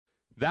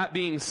That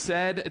being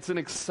said, it's an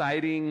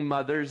exciting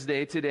Mother's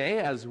Day today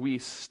as we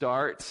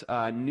start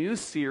a new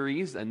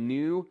series, a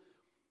new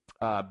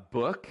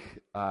book.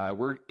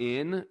 We're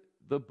in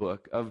the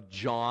book of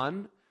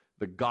John,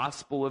 the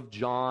Gospel of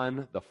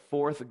John, the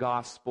fourth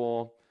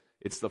Gospel.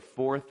 It's the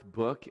fourth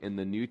book in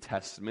the New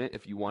Testament.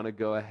 If you want to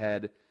go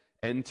ahead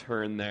and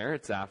turn there,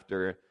 it's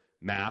after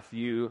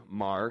Matthew,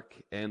 Mark,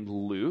 and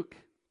Luke.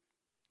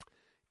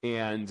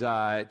 And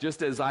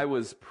just as I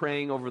was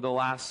praying over the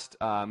last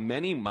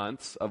many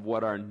months of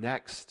what our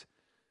next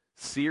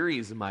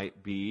series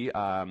might be,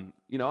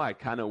 I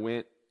kind of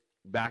went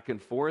back and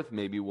forth.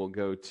 Maybe we'll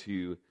go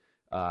to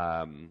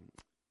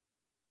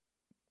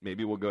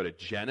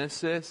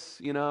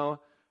Genesis,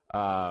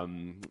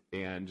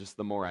 and just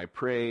the more I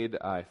prayed,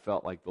 I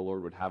felt like the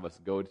Lord would have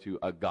us go to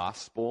a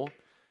gospel,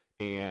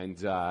 and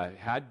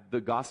had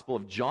the Gospel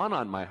of John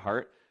on my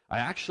heart. I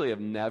actually have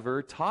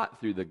never taught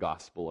through the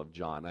Gospel of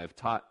John. I've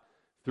taught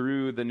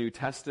through the New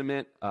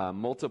Testament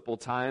multiple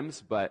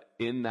times, but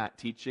in that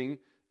teaching,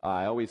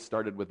 I always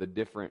started with a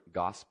different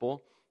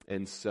gospel.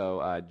 And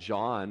so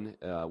John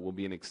will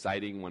be an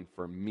exciting one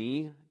for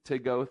me to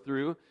go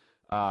through.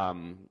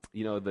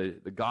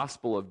 The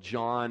Gospel of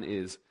John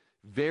is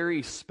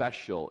very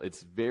special.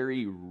 It's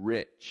very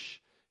rich.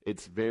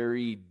 It's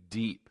very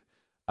deep.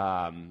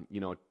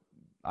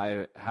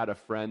 I had a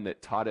friend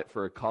that taught it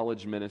for a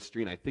college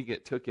ministry, and I think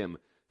it took him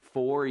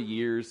 4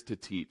 years to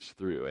teach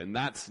through. And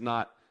that's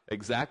not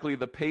exactly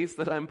the pace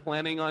that I'm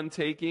planning on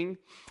taking,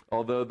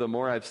 although the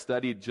more I've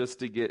studied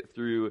just to get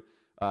through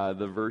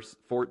the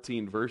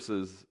 14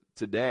 verses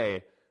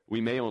today,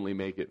 we may only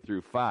make it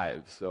through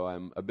 5. So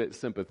I'm a bit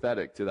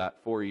sympathetic to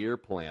that 4-year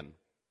plan.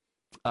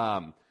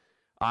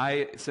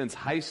 I, since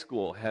high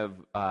school, have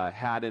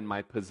had in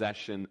my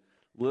possession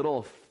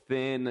little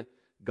thin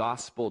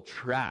gospel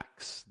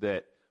tracts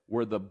that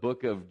were the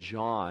book of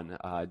John,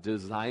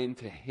 designed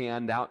to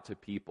hand out to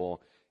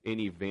people in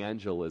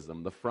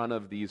evangelism. The front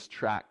of these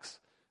tracts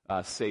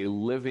say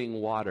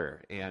living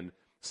water. And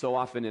so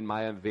often in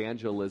my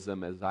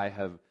evangelism, as I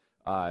have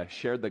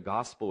shared the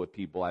gospel with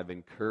people, I've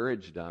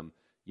encouraged them,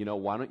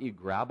 why don't you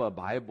grab a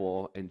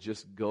Bible and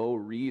just go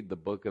read the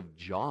book of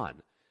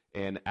John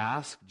and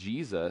ask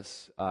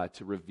Jesus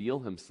to reveal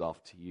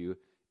himself to you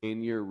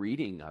in your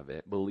reading of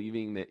it,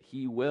 believing that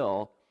he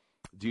will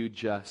do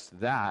just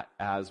that.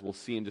 As we'll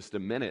see in just a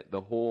minute, the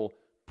whole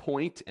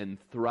point and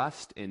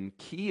thrust and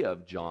key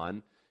of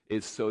John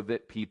is so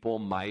that people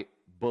might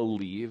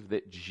believe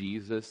that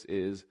Jesus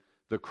is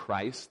the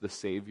Christ, the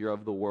Savior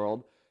of the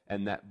world,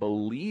 and that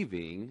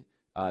believing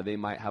they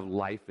might have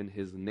life in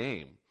his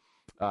name.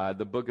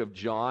 The book of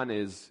John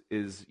is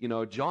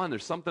John,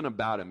 there's something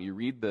about him. You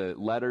read the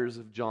letters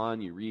of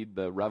John, you read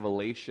the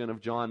revelation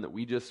of John that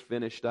we just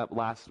finished up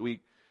last week,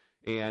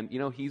 and,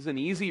 he's an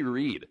easy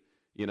read.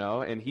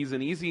 And he's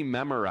an easy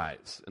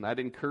memorize. And I'd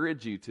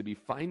encourage you to be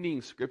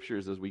finding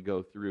scriptures as we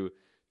go through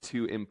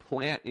to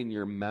implant in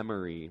your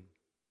memory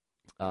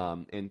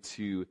and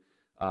to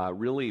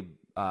really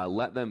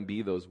let them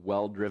be those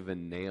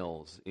well-driven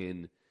nails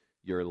in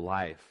your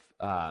life.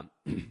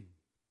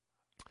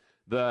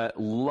 The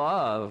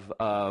love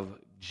of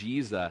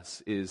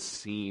Jesus is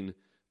seen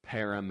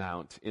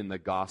paramount in the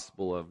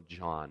Gospel of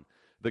John.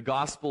 The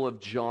Gospel of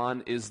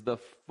John is the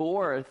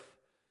fourth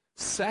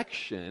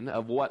section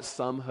of what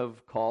some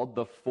have called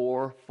the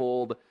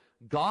fourfold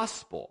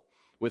gospel,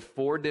 with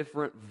 4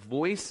 different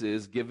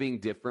voices giving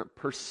different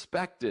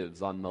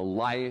perspectives on the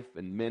life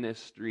and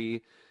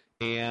ministry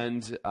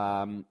and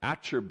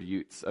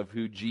attributes of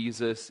who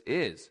Jesus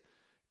is.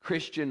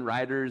 Christian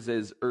writers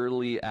as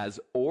early as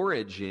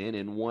Origen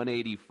in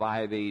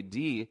 185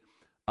 AD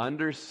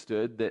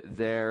understood that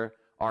there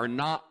are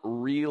not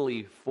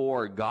really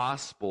 4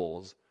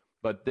 gospels,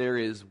 but there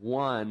is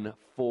one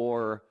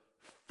fourfold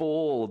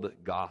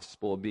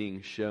gospel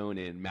being shown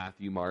in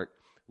Matthew, Mark,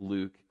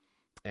 Luke,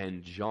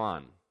 and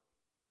John.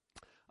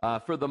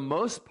 For the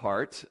most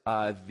part,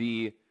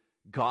 the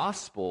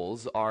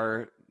Gospels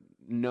are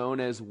known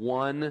as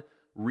one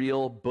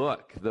real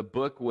book. The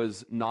book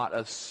was not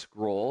a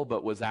scroll,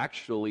 but was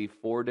actually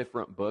 4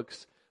 different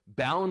books,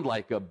 bound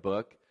like a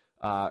book,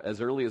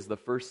 as early as the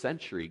 1st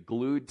century,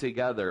 glued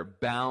together,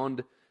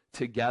 bound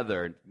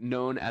together,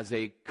 known as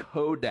a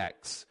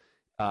codex.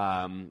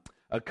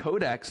 A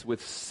codex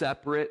with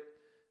separate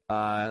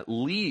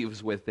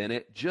leaves within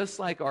it, just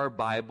like our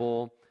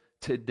Bible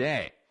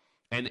today.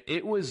 And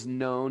it was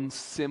known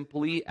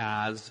simply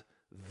as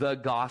the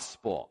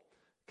gospel,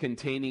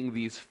 containing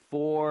these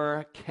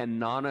 4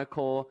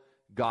 canonical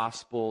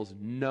gospels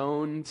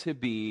known to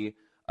be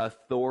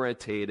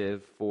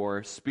authoritative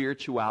for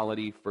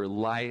spirituality, for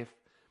life,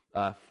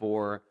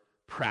 for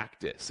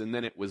practice. And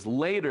then it was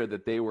later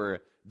that they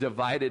were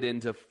divided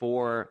into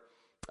 4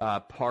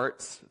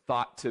 parts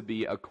thought to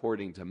be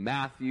according to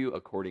Matthew,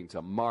 according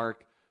to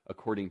Mark,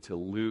 according to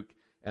Luke,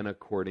 and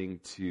according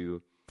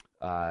to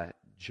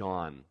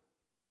John.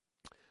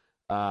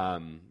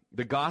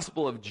 The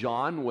Gospel of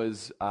John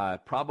was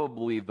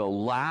probably the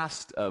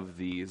last of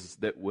these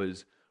that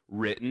was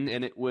written,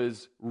 and it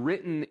was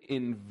written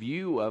in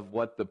view of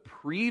what the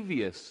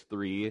previous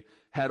three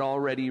had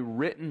already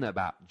written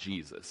about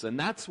Jesus. And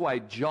that's why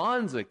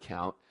John's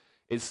account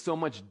is so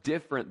much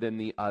different than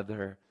the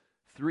other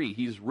three.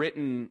 He's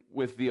written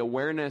with the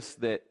awareness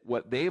that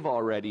what they've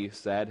already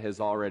said has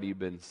already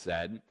been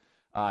said.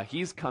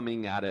 He's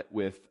coming at it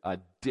with a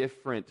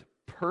different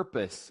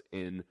purpose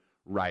in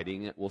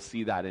writing it. We'll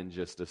see that in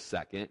just a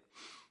second.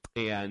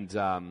 And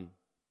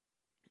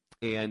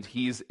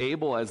he's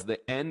able, as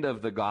the end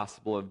of the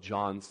Gospel of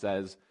John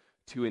says,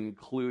 to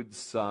include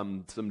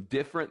some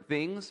different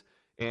things.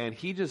 And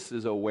he just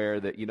is aware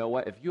that, you know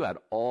what, if you had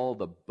all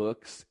the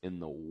books in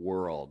the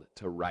world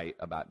to write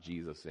about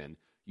Jesus in,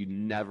 you'd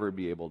never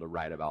be able to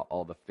write about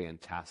all the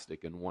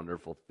fantastic and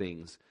wonderful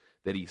things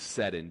that he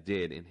said and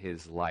did in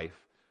his life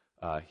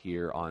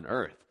here on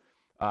earth.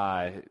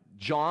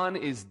 John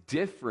is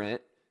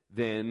different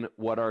than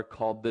what are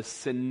called the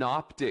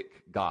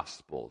synoptic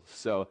Gospels.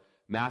 So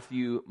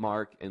Matthew,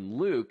 Mark, and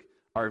Luke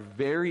are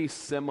very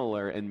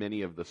similar in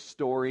many of the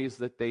stories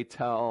that they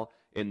tell,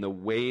 in the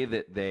way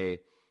that they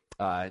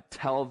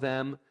tell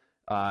them.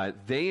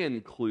 They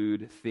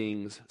include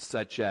things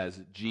such as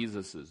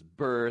Jesus'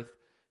 birth,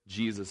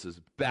 Jesus'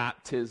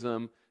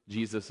 baptism,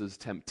 Jesus'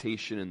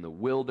 temptation in the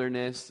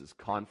wilderness, his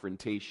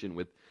confrontation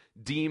with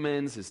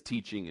demons, his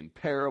teaching in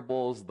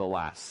parables, the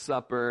Last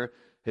Supper,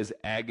 his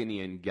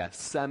agony in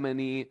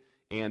Gethsemane,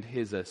 and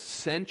his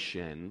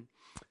ascension.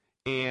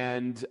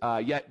 And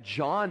yet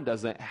John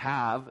doesn't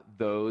have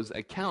those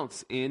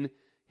accounts in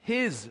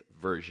his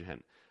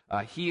version.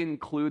 He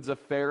includes a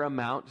fair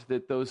amount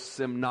that those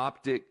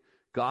synoptic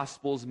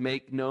Gospels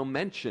make no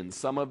mention.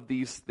 Some of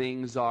these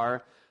things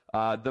are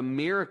the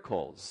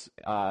miracles,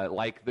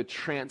 like the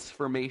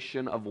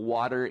transformation of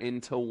water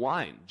into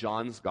wine.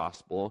 John's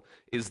Gospel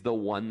is the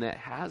one that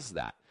has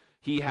that.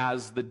 He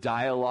has the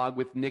dialogue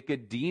with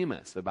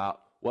Nicodemus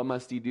about what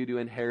must he do to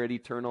inherit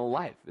eternal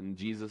life. And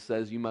Jesus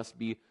says, you must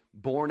be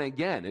born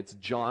again. It's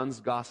John's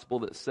Gospel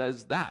that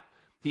says that.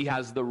 He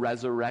has the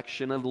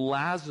resurrection of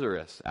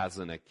Lazarus as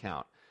an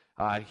account.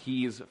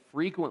 He's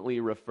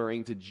frequently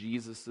referring to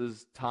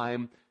Jesus'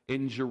 time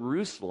in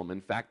Jerusalem.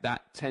 In fact,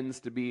 that tends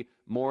to be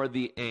more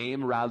the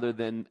aim rather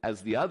than,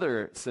 as the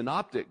other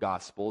synoptic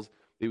Gospels,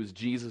 it was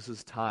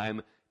Jesus'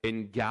 time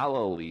in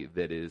Galilee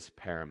that is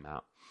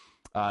paramount.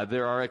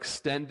 There are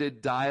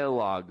extended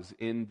dialogues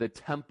in the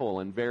temple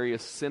and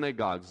various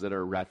synagogues that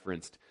are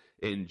referenced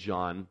in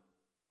John,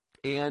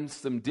 and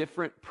some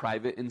different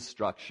private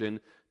instruction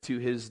to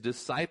his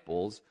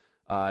disciples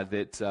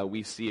that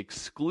we see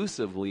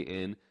exclusively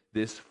in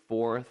this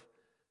fourth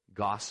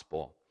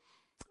gospel.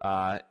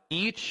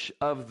 Each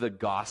of the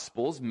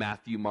Gospels,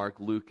 Matthew, Mark,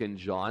 Luke, and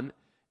John,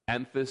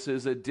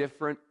 emphasizes a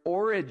different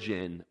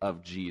origin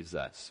of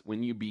Jesus.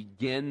 When you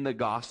begin the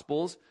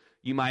Gospels,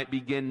 you might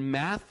begin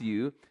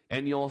Matthew,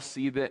 and you'll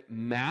see that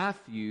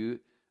Matthew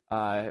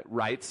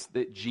writes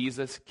that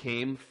Jesus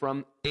came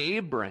from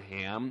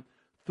Abraham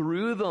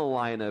through the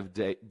line of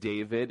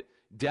David,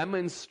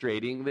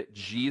 demonstrating that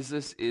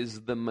Jesus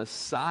is the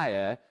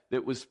Messiah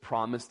that was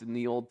promised in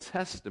the Old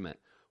Testament.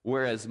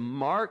 Whereas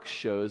Mark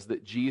shows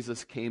that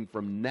Jesus came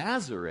from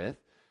Nazareth,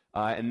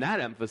 and that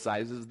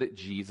emphasizes that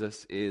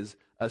Jesus is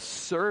a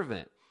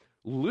servant.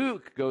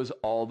 Luke goes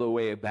all the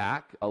way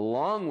back, a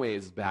long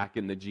ways back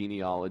in the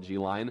genealogy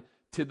line,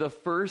 to the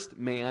first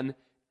man,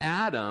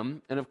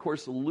 Adam. And of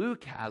course,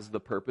 Luke has the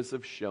purpose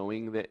of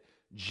showing that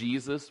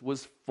Jesus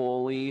was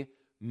fully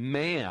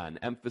man,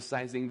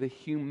 emphasizing the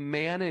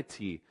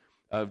humanity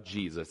of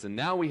Jesus. And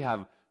now we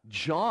have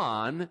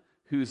John,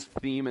 whose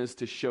theme is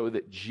to show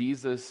that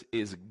Jesus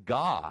is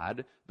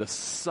God, the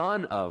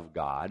Son of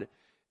God.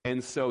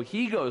 And so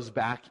he goes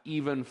back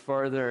even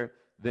further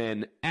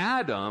than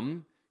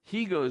Adam.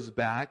 He goes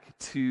back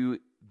to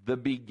the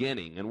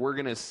beginning. And we're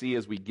going to see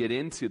as we get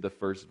into the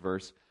first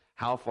verse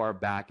how far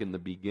back in the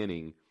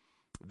beginning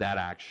that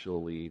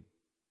actually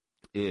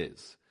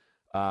is.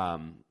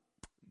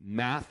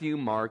 Matthew,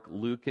 Mark,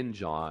 Luke, and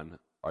John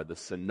are the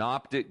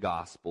synoptic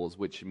Gospels,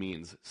 which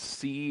means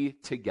see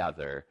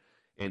together.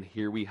 And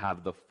here we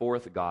have the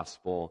fourth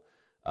gospel,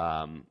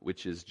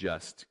 which is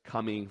just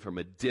coming from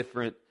a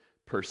different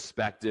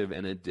perspective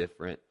and a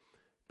different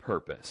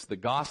purpose. The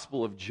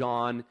Gospel of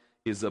John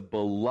is a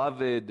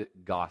beloved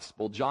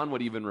gospel. John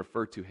would even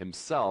refer to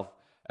himself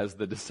as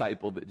the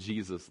disciple that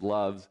Jesus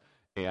loves,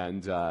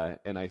 and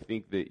I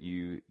think that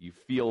you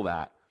feel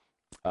that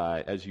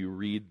as you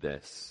read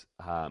this.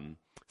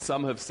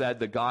 Some have said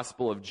the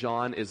Gospel of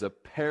John is a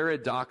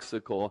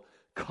paradoxical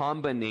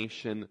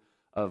combination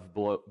of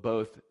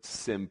both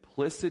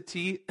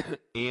simplicity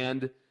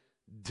and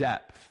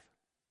depth.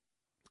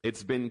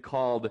 It's been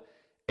called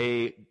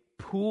a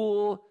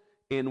pool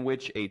in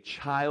which a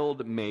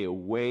child may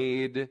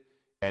wade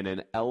and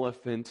an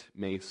elephant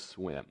may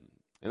swim.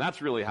 And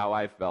that's really how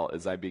I felt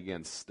as I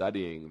began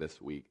studying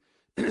this week.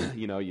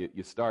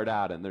 You start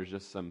out and there's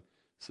just some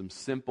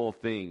simple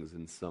things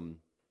and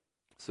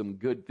some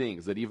good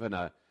things that even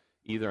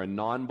either a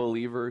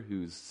non-believer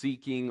who's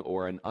seeking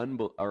or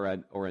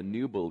a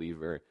new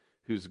believer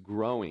who's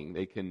growing,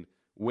 they can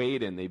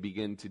wade in, they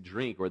begin to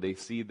drink, or they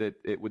see that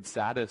it would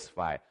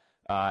satisfy.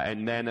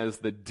 And then as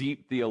the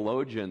deep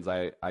theologians,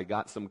 I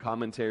got some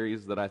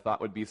commentaries that I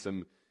thought would be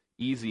some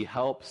easy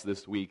helps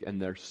this week,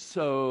 and they're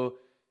so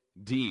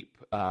deep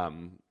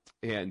and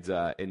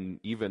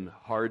even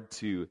hard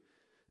to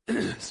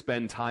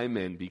spend time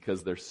in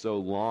because they're so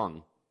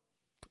long.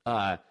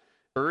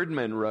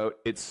 Erdman wrote,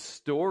 its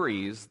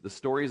stories, the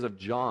stories of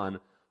John,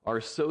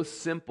 are so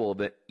simple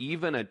that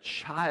even a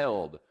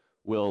child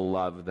will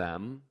love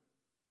them,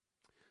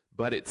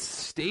 but its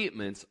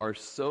statements are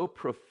so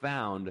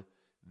profound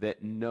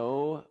that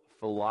no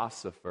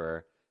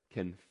philosopher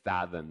can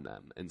fathom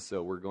them. And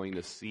so we're going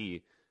to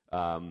see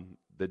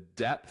the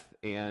depth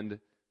and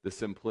the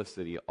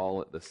simplicity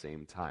all at the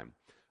same time.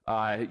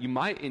 You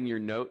might in your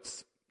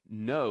notes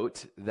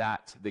note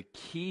that the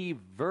key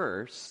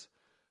verse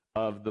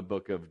of the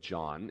book of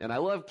John, and I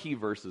love key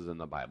verses in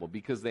the Bible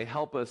because they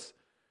help us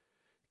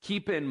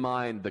keep in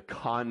mind the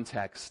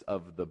context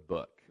of the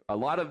book. A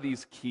lot of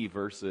these key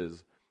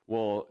verses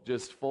will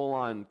just full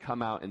on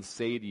come out and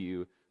say to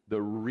you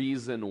the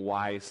reason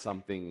why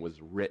something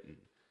was written.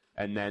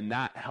 And then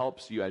that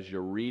helps you as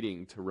you're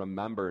reading to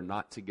remember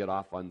not to get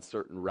off on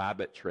certain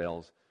rabbit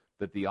trails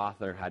that the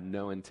author had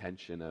no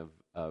intention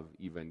of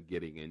even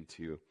getting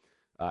into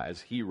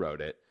as he wrote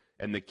it.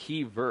 And the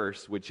key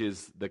verse, which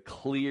is the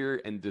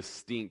clear and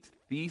distinct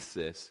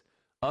thesis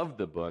of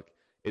the book,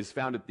 is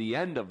found at the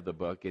end of the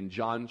book in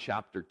John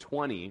chapter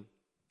 20,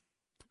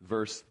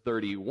 verse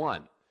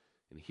 31.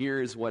 And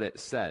here is what it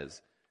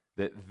says,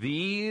 that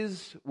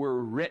these were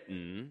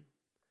written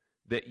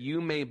that you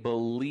may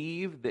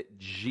believe that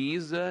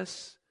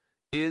Jesus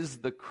is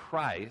the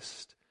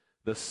Christ,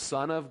 the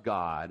Son of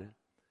God,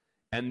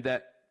 and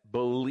that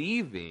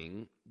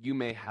believing you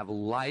may have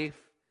life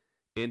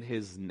in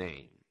his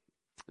name.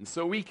 And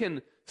so we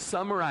can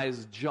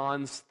summarize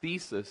John's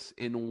thesis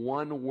in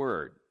one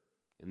word,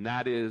 and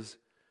that is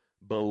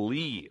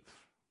believe.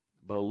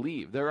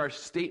 Believe. There are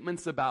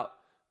statements about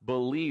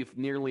belief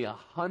nearly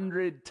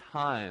 100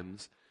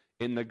 times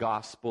in the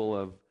Gospel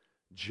of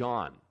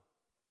John.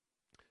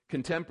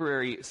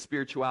 Contemporary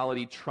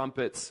spirituality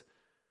trumpets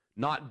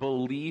not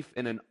belief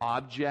in an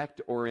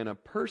object or in a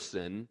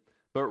person,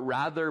 but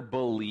rather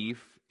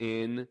belief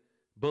in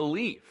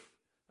belief.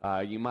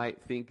 You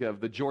might think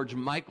of the George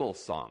Michael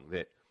song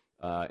that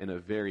in a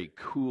very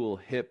cool,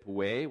 hip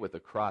way with a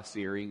cross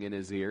earring in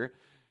his ear,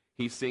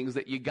 he sings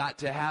that you got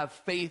to have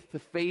faith, the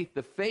faith,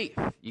 the faith.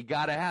 You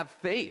got to have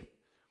faith.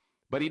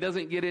 But he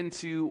doesn't get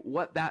into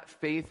what that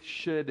faith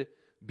should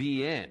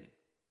be in.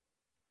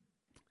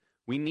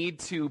 We need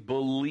to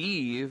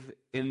believe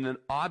in the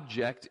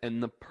object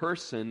and the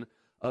person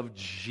of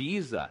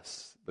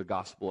Jesus, the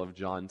Gospel of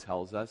John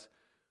tells us,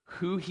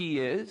 who he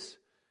is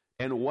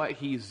and what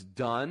he's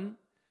done.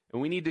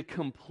 And we need to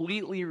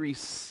completely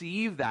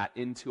receive that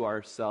into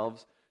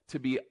ourselves to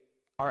be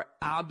our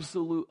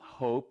absolute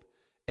hope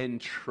and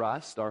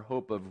trust, our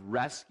hope of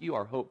rescue,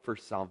 our hope for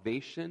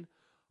salvation,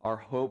 our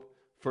hope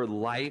for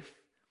life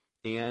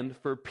and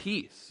for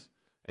peace.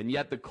 And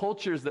yet the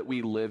cultures that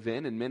we live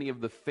in, and many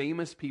of the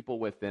famous people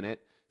within it,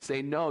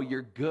 say, no,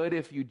 you're good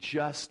if you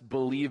just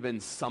believe in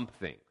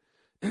something.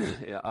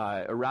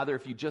 Or rather,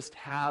 if you just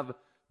have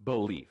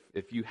belief,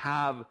 if you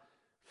have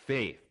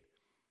faith.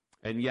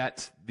 And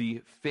yet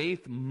the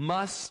faith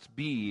must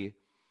be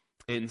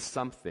in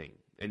something.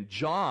 And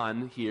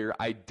John here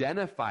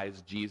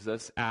identifies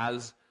Jesus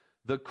as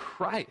the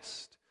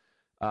Christ,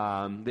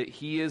 that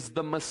he is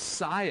the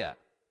Messiah,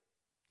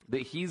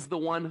 that he's the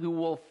one who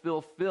will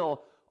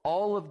fulfill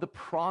all of the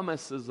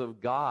promises of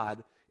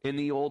God in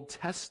the Old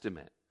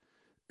Testament.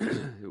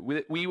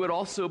 We would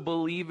also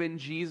believe in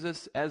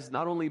Jesus as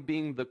not only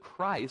being the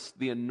Christ,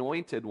 the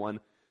anointed one,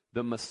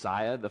 the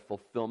Messiah, the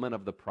fulfillment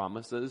of the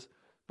promises,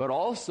 but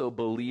also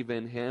believe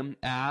in him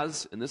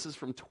as, and this is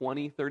from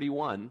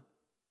 2031,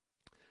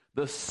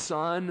 the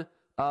Son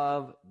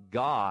of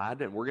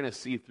God. And we're going to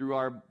see through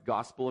our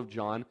Gospel of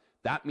John,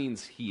 that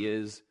means he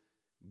is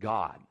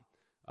God.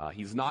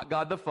 He's not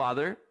God the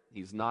Father.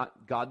 He's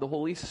not God the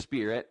Holy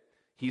Spirit.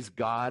 He's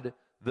God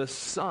the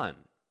Son.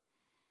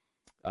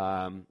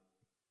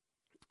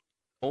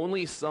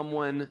 Only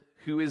someone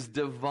who is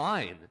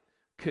divine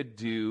could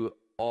do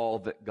all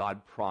that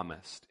God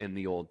promised in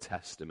the Old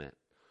Testament.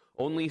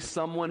 Only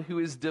someone who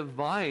is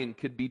divine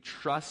could be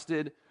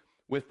trusted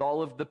with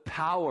all of the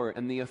power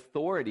and the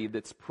authority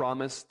that's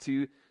promised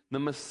to the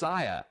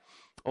Messiah.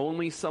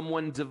 Only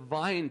someone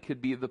divine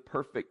could be the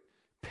perfect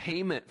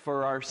payment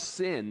for our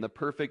sin, the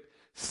perfect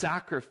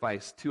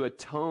sacrifice to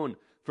atone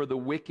for the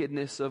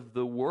wickedness of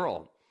the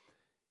world.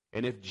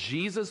 And if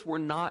Jesus were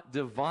not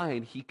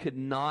divine, he could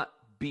not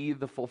be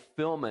the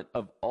fulfillment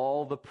of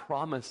all the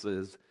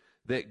promises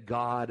that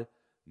God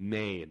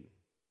made.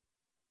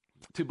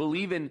 To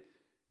believe in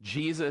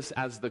Jesus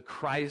as the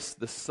Christ,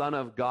 the Son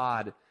of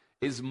God,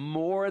 is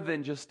more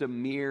than just a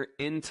mere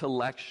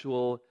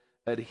intellectual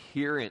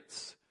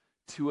adherence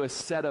to a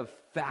set of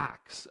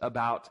facts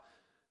about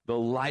the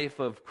life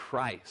of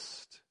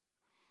Christ.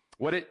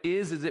 What it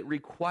is it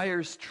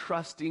requires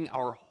trusting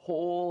our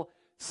whole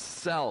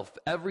self,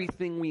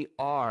 everything we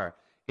are,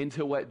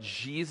 into what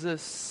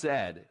Jesus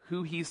said,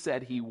 who he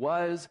said he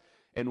was,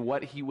 and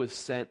what he was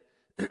sent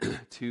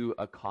to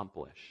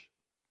accomplish.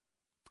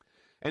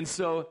 And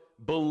so,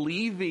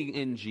 believing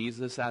in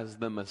Jesus as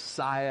the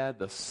Messiah,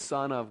 the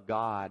Son of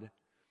God,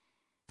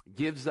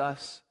 gives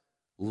us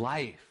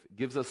life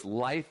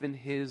in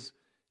his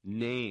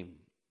name.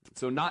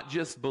 So not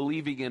just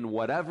believing in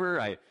whatever.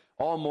 I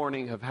all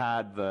morning have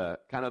had the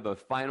kind of the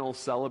final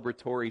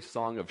celebratory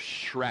song of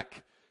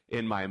Shrek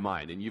in my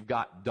mind. And you've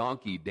got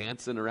Donkey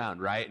dancing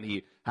around, right? And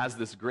he has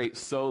this great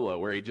solo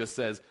where he just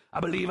says, I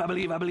believe, I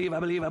believe, I believe, I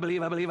believe, I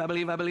believe, I believe, I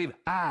believe, I believe,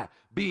 I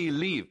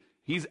believe.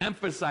 He's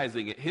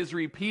emphasizing it. He's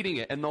repeating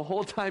it. And the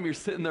whole time you're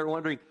sitting there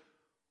wondering,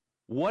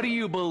 what do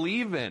you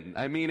believe in?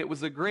 I mean, it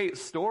was a great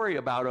story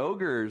about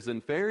ogres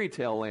and fairy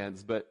tale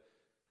lands, but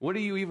what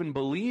do you even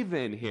believe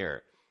in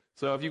here?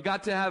 So if you've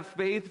got to have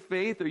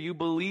faith, or you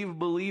believe,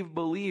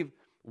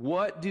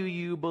 what do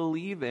you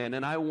believe in?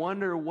 And I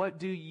wonder, what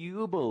do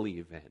you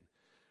believe in?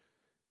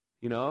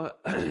 You know,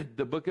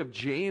 the book of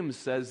James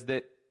says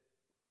that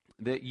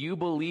you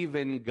believe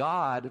in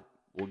God.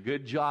 Well,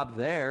 good job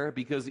there,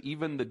 because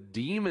even the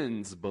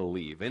demons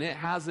believe, and it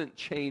hasn't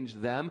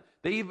changed them.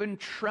 They even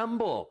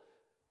tremble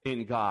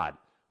in God,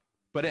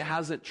 but it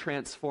hasn't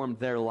transformed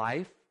their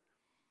life.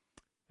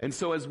 And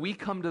so as we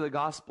come to the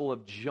Gospel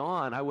of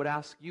John, I would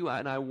ask you,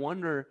 and I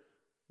wonder,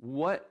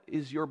 what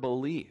is your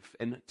belief?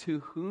 And to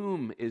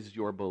whom is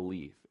your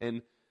belief?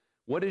 And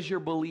what is your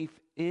belief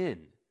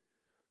in?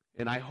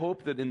 And I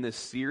hope that in this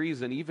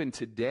series, and even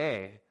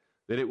today,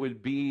 that it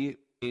would be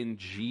in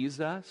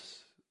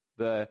Jesus,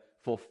 the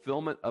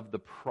fulfillment of the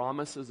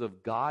promises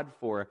of God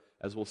for,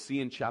 as we'll see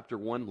in chapter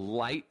 1,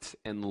 light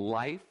and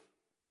life,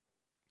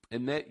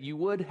 and that you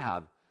would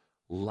have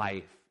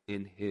life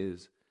in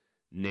his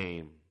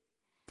name.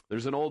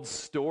 There's an old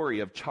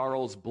story of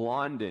Charles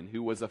Blondin,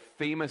 who was a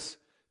famous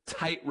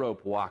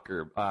tightrope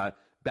walker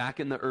back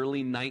in the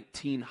early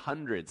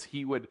 1900s.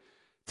 He would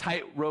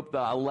tightrope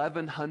the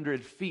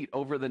 1,100 feet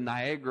over the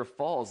Niagara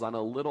Falls on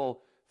a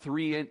little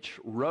 3-inch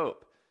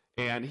rope.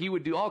 And he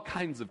would do all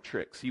kinds of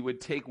tricks. He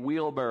would take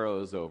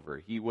wheelbarrows over.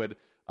 He would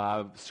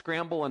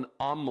scramble an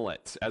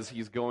omelet as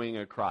he's going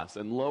across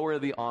and lower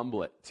the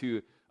omelet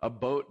to a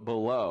boat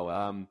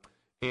below.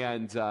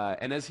 And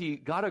as he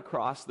got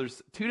across,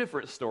 there's two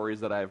different stories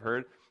that I've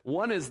heard.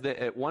 One is that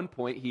at one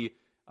point he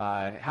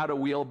had a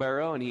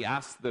wheelbarrow, and he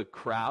asked the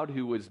crowd,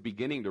 who was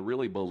beginning to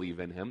really believe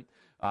in him,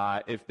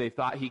 if they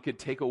thought he could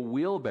take a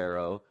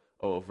wheelbarrow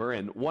over.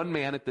 And one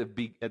man at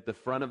the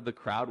front of the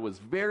crowd was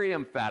very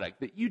emphatic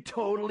that you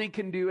totally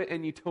can do it,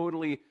 and you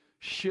totally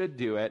should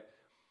do it.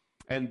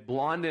 And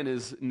Blondin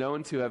is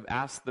known to have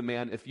asked the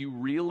man, if you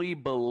really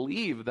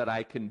believe that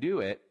I can do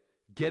it,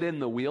 get in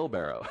the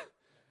wheelbarrow.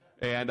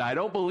 And I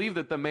don't believe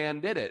that the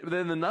man did it. But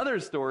then another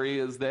story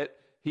is that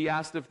he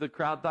asked if the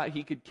crowd thought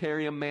he could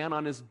carry a man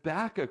on his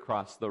back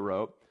across the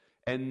rope,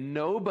 and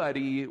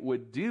nobody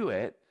would do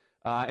it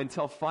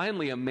until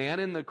finally a man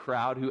in the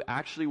crowd, who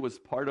actually was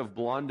part of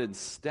Blondin's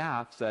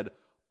staff, said,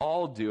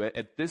 I'll do it.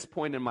 At this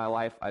point in my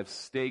life, I've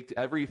staked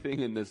everything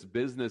in this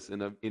business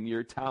in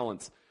your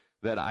talents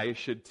that I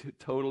should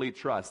totally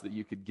trust that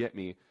you could get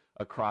me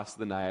across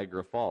the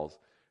Niagara Falls.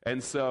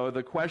 And so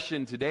the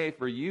question today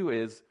for you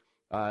is,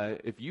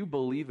 if you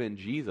believe in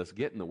Jesus,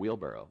 get in the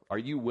wheelbarrow. Are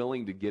you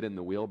willing to get in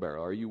the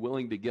wheelbarrow? Are you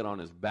willing to get on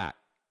his back?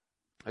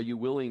 Are you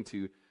willing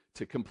to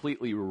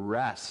completely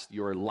rest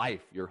your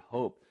life, your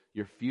hope,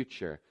 your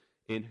future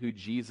in who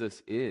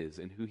Jesus is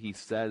and who he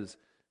says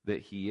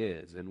that he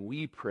is? And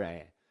we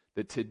pray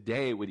that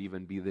today would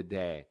even be the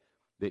day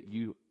that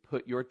you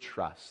put your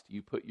trust,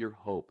 you put your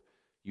hope,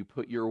 you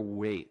put your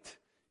weight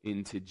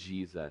into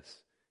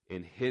Jesus,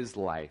 in his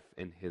life,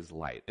 in his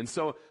light. And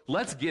so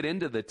let's get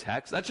into the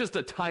text. That's just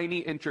a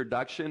tiny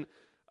introduction.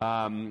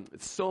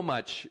 So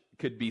much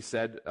could be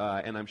said,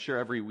 and I'm sure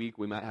every week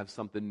we might have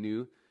something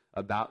new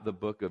about the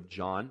book of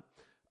John.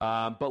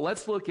 But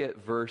let's look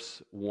at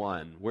verse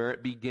 1, where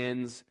it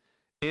begins,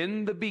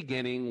 in the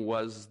beginning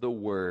was the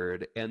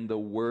Word, and the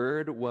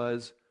Word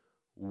was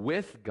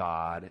with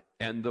God,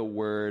 and the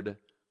Word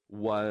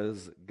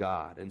was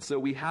God. And so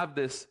we have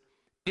this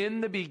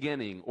in the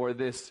beginning, or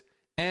this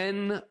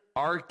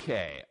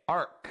architect,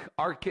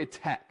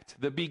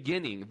 the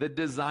beginning, the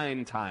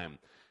design time.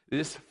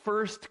 This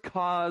first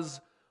cause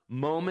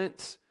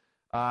moment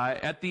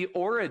at the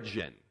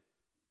origin.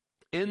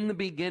 In the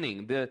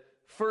beginning, the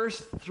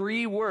first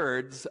 3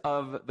 words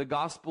of the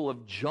Gospel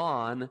of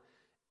John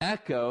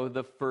echo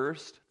the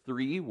first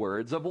 3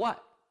 words of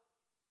what?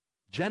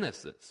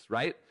 Genesis,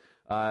 right?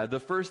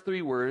 The first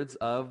 3 words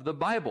of the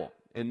Bible.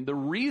 And the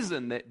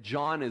reason that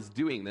John is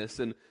doing this,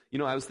 and,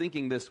 I was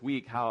thinking this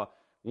week how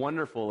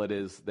wonderful it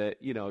is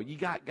that, you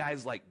got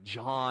guys like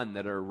John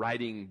that are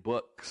writing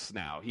books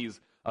now. He's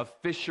a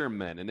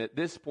fisherman, and at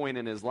this point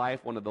in his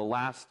life, one of the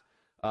last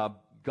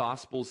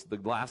Gospels, the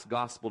last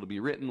Gospel to be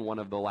written, one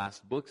of the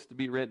last books to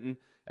be written.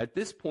 At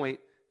this point,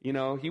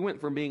 he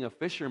went from being a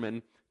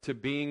fisherman to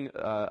being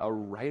a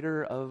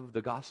writer of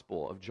the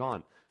Gospel of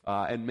John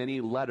and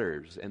many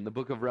letters and the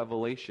book of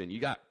Revelation. You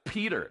got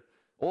Peter,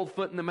 old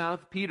foot in the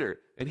mouth Peter,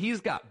 and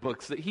he's got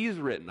books that he's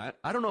written.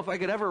 I don't know if I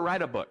could ever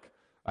write a book.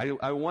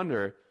 I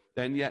wonder.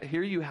 And yet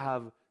here you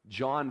have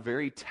John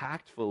very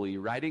tactfully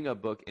writing a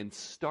book and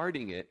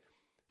starting it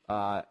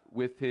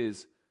with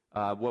his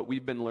what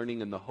we've been learning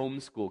in the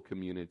homeschool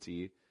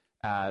community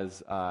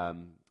as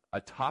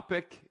a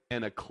topic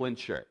and a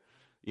clincher.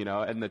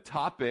 And the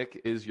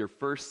topic is your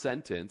first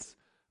sentence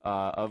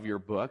of your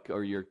book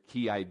or your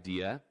key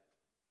idea.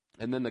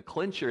 And then the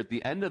clincher at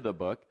the end of the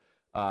book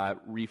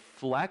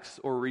reflects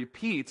or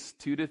repeats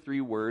 2 to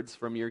 3 words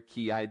from your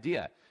key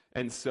idea.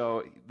 And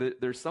so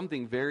there's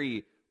something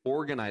very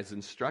organized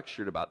and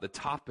structured about the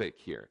topic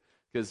here,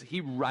 because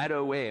he right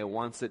away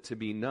wants it to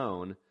be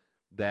known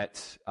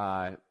that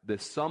the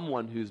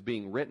someone who's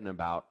being written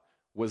about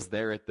was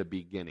there at the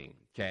beginning.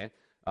 Okay,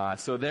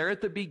 so there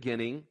at the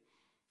beginning,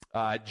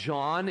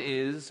 John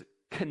is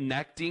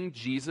connecting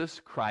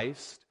Jesus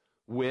Christ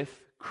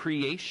with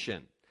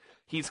creation.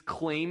 He's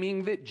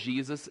claiming that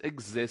Jesus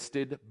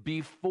existed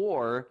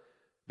before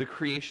the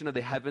creation of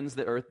the heavens,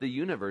 the earth, the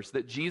universe,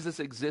 that Jesus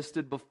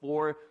existed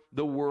before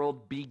the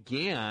world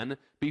began,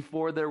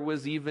 before there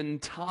was even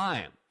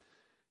time.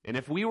 And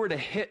if we were to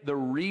hit the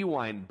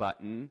rewind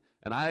button,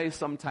 and I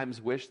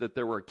sometimes wish that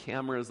there were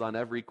cameras on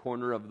every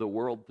corner of the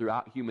world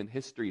throughout human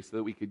history so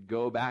that we could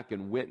go back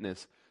and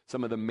witness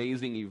some of the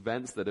amazing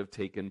events that have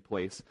taken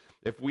place.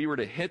 If we were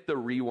to hit the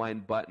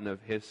rewind button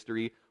of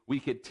history, we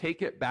could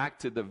take it back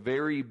to the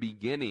very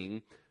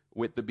beginning,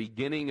 with the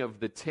beginning of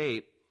the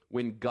tape,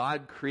 when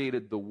God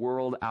created the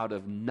world out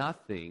of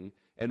nothing,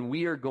 and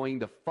we are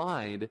going to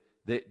find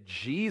that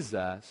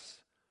Jesus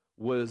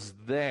was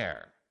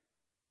there.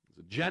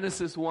 So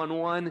Genesis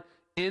 1:1,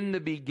 in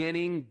the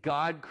beginning,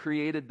 God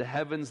created the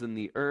heavens and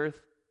the earth.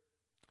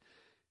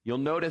 You'll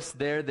notice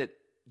there that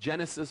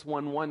Genesis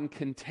 1:1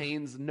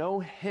 contains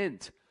no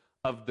hint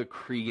of the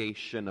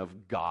creation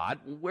of God.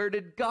 Where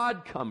did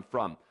God come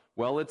from?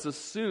 Well, it's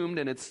assumed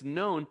and it's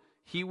known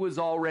he was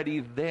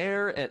already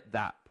there at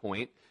that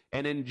point.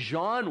 And in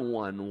John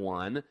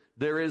 1:1,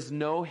 there is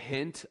no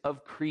hint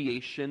of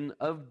creation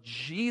of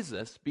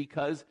Jesus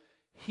because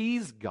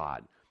he's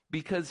God,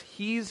 because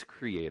he's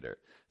creator.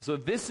 So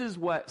this is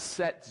what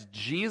sets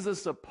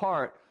Jesus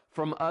apart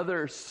from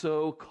other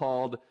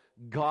so-called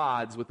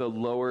gods with a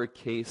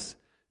lowercase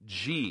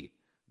g.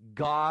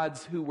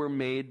 Gods who were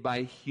made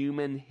by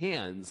human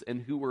hands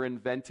and who were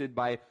invented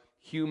by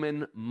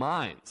human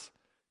minds.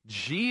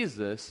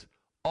 Jesus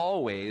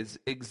always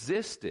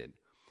existed.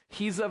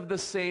 He's of the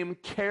same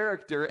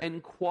character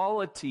and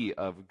quality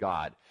of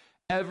God.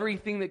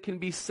 Everything that can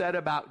be said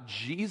about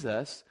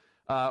Jesus,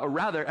 or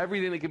rather,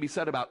 everything that can be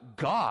said about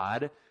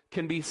God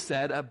can be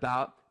said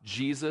about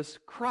Jesus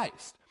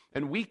Christ.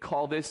 And we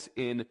call this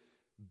in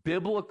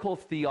biblical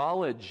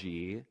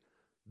theology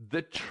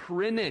the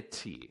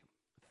Trinity.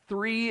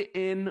 3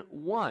 in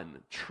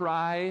 1,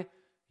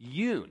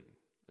 triune.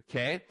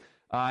 Okay?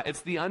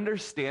 It's the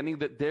understanding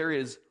that there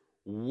is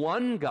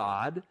one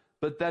God,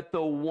 but that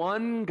the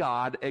one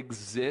God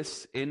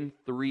exists in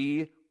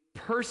 3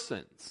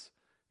 persons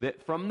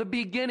that from the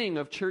beginning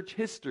of church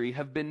history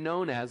have been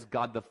known as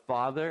God the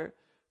Father,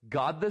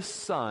 God the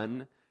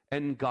Son,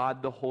 and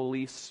God the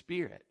Holy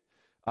Spirit.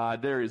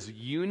 There is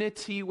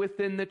unity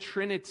within the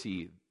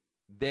Trinity.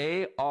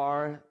 They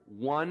are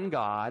one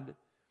God,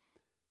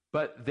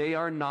 but they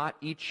are not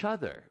each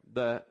other.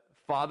 The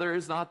Father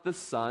is not the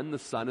Son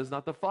is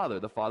not the Father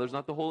is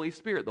not the Holy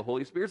Spirit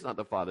is not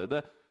the Father,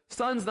 the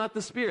Son's not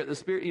the Spirit. The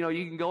Spirit,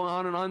 you can go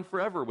on and on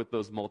forever with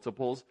those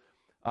multiples.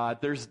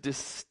 There's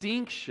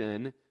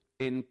distinction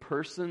in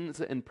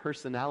persons and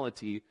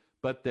personality,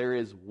 but there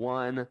is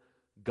one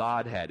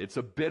Godhead. It's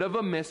a bit of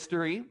a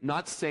mystery,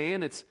 not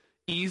saying it's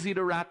easy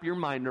to wrap your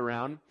mind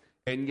around,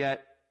 and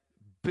yet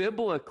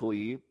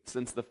biblically,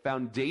 since the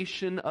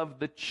foundation of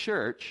the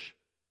church,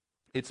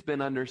 it's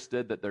been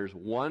understood that there's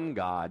one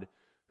God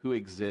who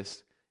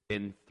exists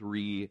in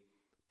 3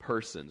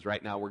 persons.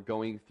 Right now we're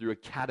going through a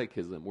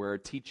catechism. We're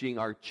teaching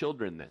our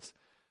children this.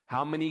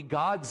 How many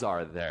gods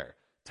are there?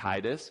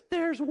 Titus,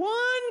 there's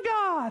one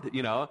God,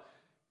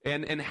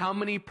 And how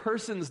many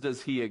persons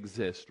does he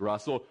exist?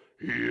 Russell,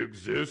 he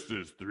exists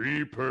as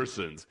 3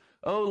 persons.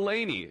 Oh,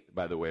 Laney,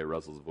 by the way,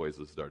 Russell's voice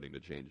is starting to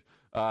change.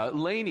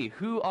 Laney,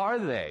 who are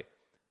they?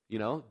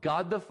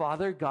 God the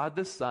Father, God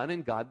the Son,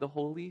 and God the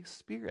Holy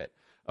Spirit.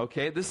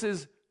 Okay, this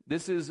is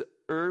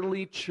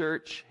early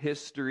church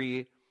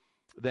history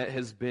that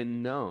has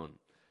been known.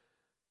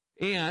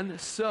 And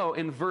so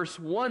in verse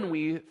 1,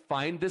 we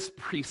find this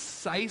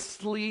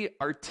precisely,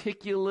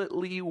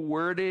 articulately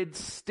worded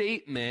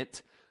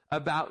statement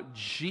about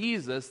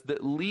Jesus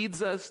that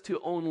leads us to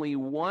only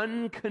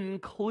one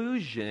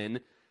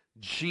conclusion: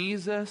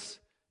 Jesus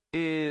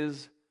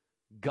is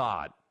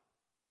God.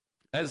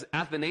 As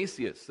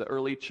Athanasius, the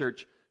early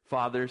church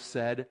father,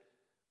 said,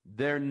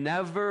 there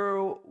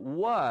never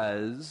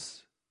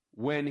was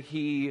when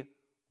he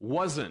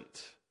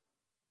wasn't.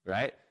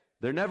 Right?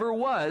 There never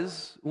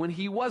was when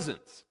he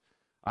wasn't.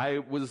 I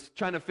was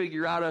trying to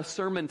figure out a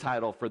sermon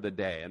title for the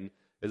day, and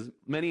as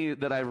many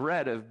that I've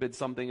read have been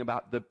something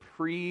about the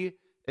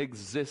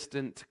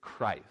pre-existent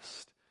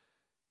Christ.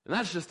 And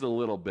that's just a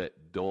little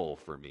bit dull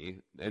for me.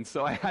 And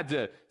so I had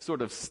to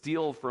sort of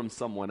steal from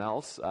someone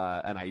else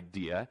an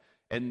idea,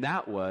 and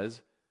that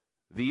was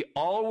the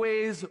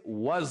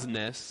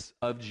always-wasness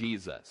of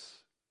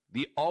Jesus.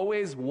 The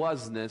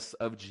always-wasness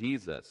of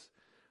Jesus.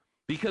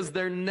 Because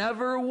there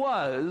never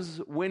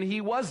was when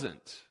he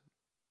wasn't.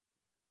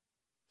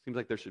 Seems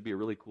like there should be a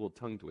really cool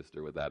tongue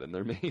twister with that, and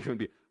there may even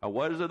be a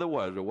was or the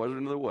was, or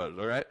wasn't or the was,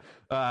 all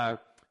right?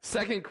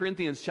 2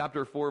 Corinthians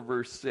chapter 4,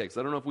 verse 6.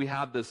 I don't know if we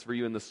have this for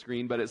you in the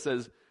screen, but it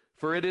says,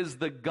 "For it is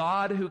the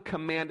God who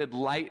commanded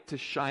light to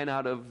shine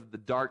out of the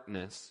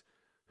darkness,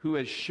 who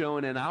has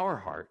shown in our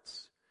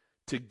hearts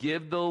to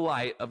give the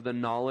light of the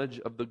knowledge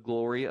of the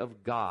glory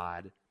of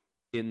God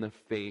in the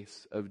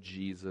face of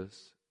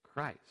Jesus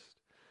Christ."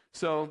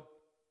 So,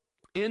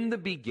 in the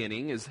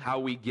beginning is how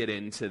we get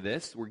into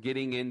this. We're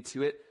getting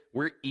into it.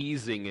 We're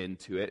easing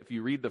into it. If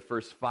you read the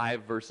first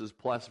 5 verses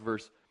plus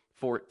verse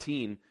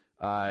 14,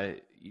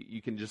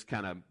 you can just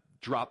kind of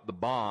drop the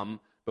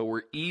bomb, but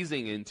we're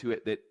easing into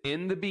it that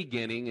in the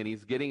beginning, and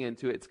he's getting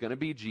into it, it's going to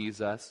be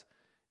Jesus.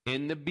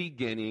 In the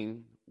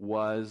beginning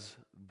was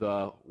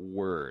the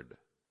Word.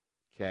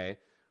 Okay?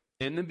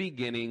 In the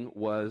beginning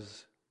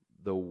was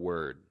the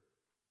Word.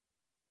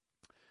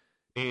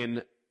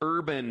 In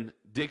urban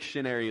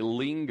dictionary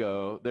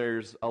lingo,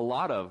 there's a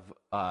lot of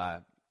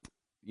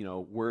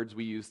words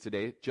we use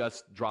today.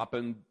 Just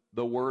dropping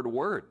the word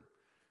 "word."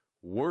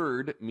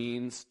 Word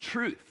means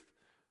truth.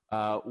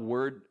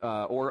 Word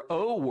or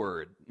 "O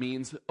word"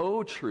 means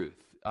 "O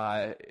truth."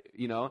 And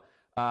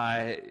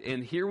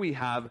here we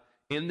have,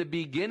 in the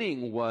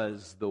beginning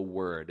was the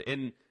Word.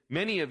 And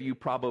many of you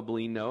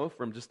probably know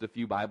from just a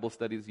few Bible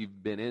studies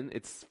you've been in,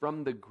 it's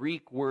from the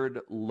Greek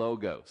word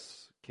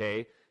logos.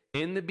 Okay.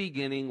 In the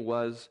beginning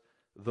was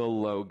the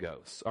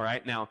Logos. All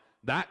right, now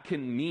that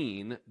can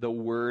mean the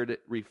word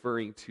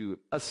referring to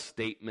a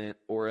statement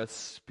or a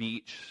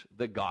speech,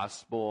 the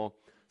gospel,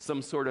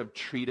 some sort of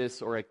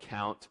treatise or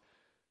account.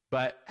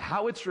 But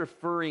how it's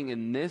referring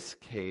in this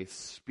case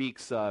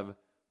speaks of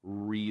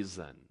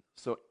reason.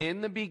 So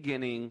in the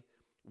beginning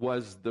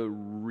was the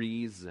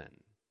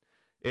reason.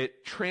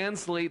 It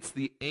translates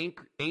the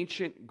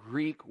ancient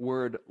Greek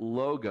word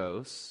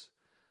logos,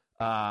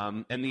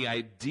 and the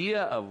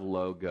idea of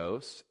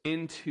logos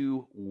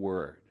into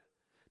word.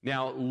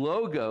 Now,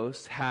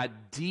 logos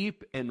had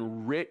deep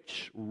and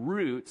rich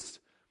roots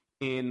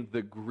in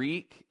the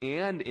Greek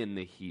and in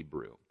the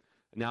Hebrew.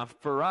 Now,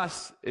 for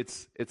us,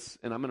 it's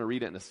and I'm going to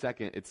read it in a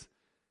second, it's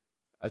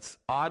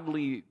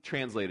oddly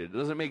translated. It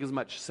doesn't make as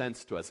much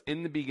sense to us.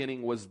 In the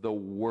beginning was the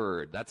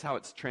Word. That's how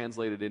it's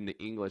translated into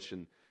English,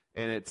 and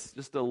it's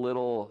just a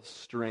little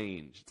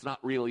strange. It's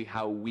not really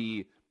how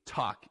we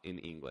talk in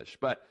English.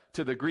 But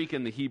to the Greek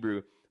and the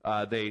Hebrew,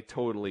 they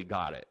totally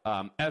got it.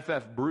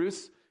 F.F.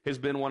 Bruce has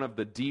been one of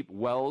the deep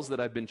wells that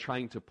I've been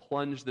trying to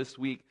plunge this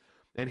week.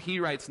 And he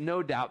writes,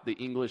 no doubt the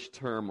English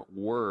term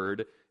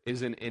word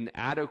is an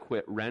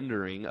inadequate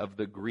rendering of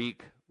the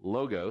Greek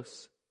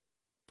logos,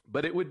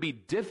 but it would be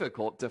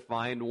difficult to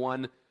find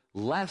one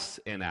less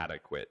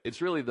inadequate.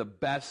 It's really the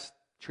best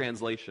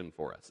translation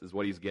for us, is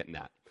what he's getting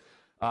at.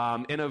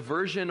 In a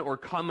version or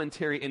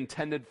commentary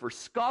intended for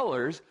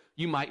scholars,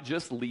 you might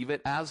just leave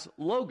it as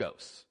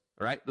logos,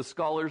 all right? The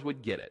scholars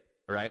would get it,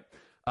 all right?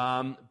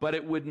 But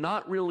it would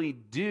not really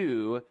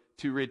do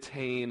to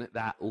retain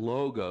that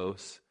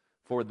logos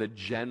for the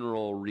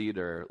general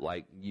reader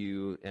like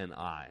you and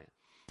I.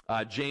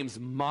 James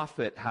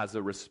Moffat has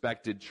a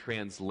respected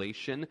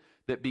translation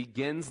that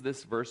begins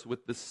this verse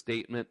with the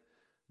statement,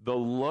 "The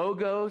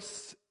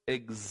logos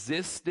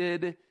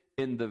existed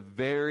in the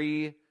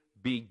very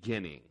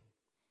beginning."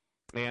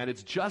 And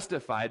it's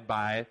justified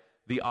by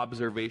the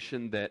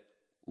observation that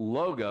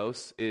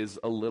logos is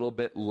a little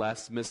bit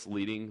less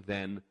misleading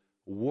than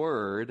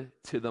word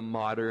to the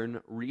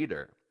modern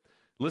reader.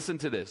 Listen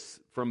to this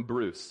from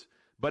Bruce.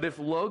 "But if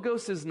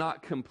logos is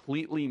not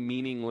completely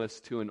meaningless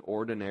to an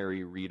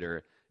ordinary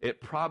reader, it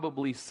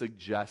probably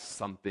suggests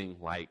something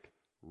like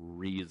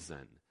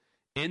reason.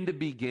 In the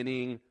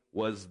beginning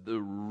was the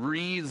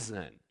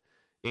reason."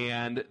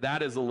 And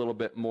that is a little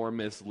bit more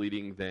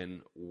misleading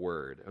than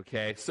word,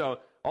 okay?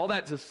 So all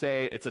that to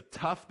say, it's a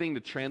tough thing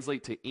to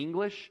translate to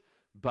English,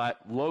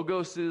 but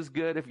logos is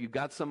good if you've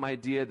got some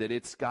idea that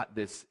it's got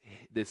this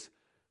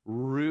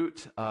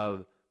root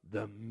of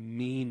the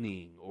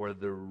meaning or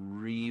the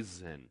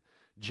reason.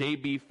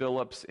 J.B.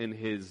 Phillips, in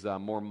his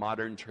more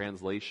modern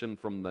translation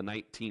from the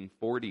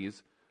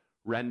 1940s,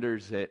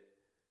 renders it,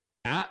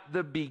 "At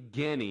the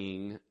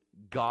beginning,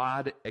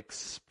 God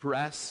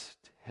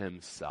expressed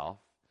himself."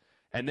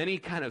 And then he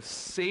kind of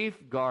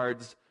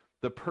safeguards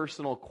the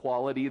personal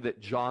quality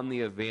that John the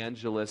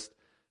Evangelist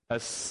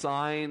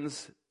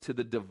assigns to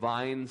the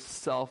divine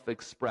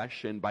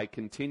self-expression by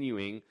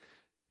continuing,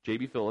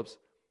 J.B. Phillips,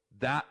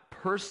 "That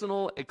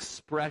personal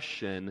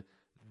expression,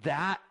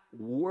 that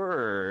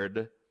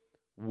word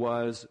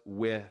was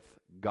with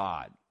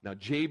God. Now,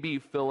 J.B.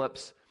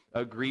 Phillips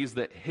agrees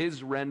that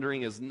his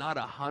rendering is not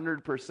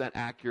 100%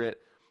 accurate,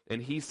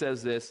 and he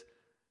says this,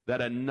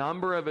 that a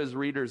number of his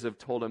readers have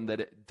told him that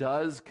it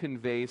does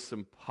convey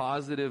some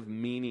positive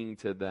meaning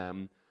to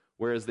them,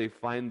 whereas they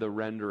find the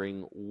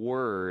rendering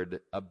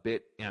word a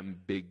bit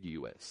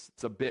ambiguous.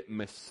 It's a bit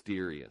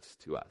mysterious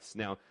to us.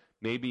 Now,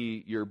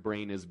 maybe your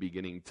brain is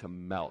beginning to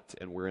melt,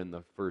 and we're in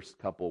the first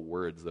couple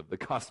words of the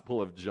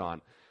Gospel of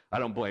John. I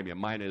don't blame you.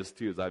 Mine is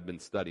too, as I've been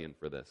studying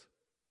for this.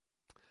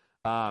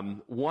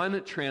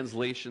 One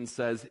translation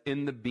says,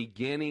 in the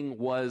beginning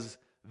was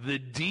the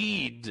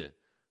deed,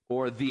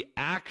 or the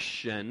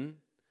action.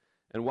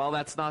 And while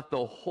that's not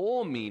the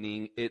whole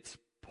meaning, it's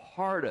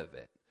part of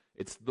it.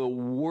 It's the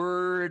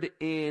word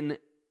in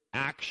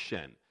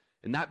action.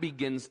 And that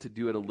begins to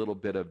do it a little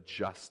bit of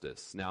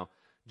justice. Now,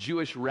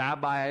 Jewish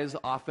rabbis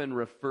often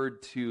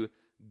referred to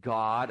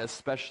God,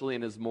 especially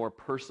in his more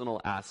personal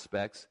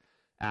aspects,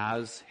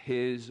 as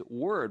his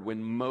word.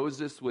 When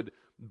Moses would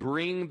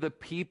bring the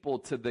people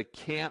to the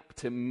camp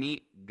to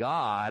meet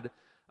God,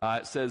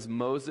 it says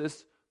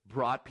Moses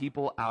brought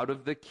people out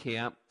of the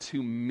camp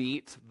to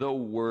meet the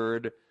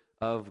word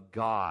of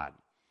God.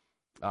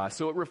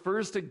 So it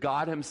refers to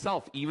God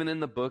himself, even in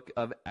the book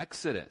of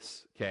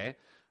Exodus, okay?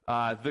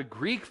 The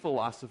Greek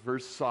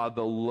philosophers saw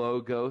the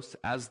Logos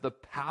as the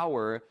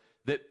power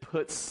that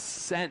puts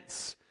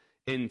sense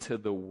into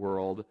the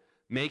world,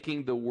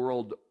 making the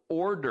world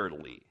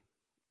orderly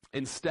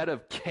instead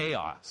of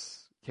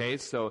chaos, okay?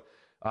 So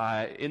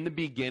in the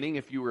beginning,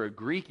 if you were a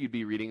Greek, you'd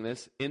be reading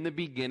this, in the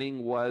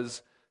beginning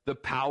was the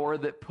power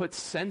that puts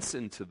sense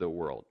into the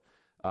world,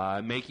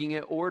 making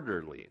it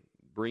orderly,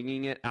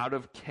 bringing it out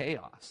of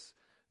chaos.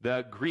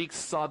 The Greeks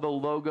saw the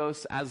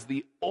Logos as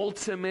the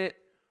ultimate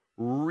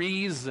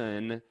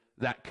reason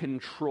that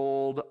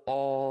controlled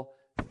all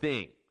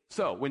things.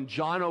 So when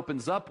John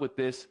opens up with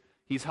this,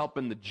 he's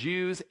helping the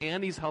Jews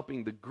and he's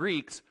helping the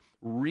Greeks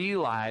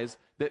realize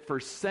that for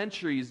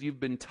centuries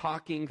you've been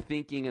talking,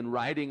 thinking, and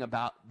writing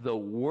about the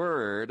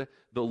Word,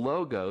 the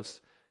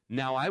Logos.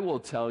 Now I will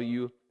tell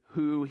you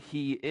who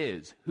he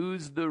is,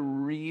 who's the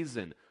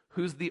reason,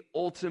 who's the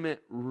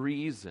ultimate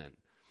reason.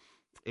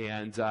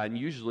 And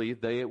usually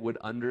they would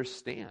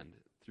understand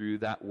through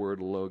that word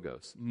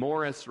Logos.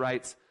 Morris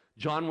writes,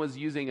 John was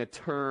using a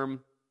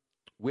term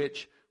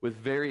which, with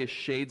various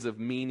shades of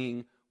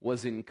meaning,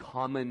 was in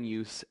common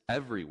use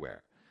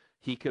everywhere.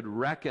 He could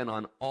reckon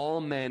on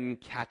all men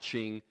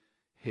catching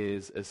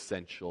his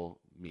essential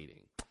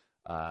meaning.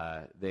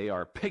 They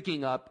are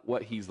picking up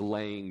what he's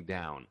laying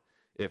down,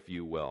 if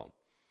you will.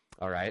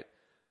 All right?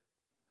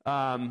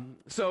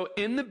 So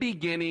in the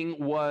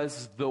beginning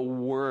was the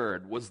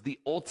Word, was the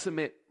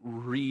ultimate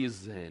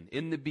reason.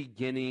 In the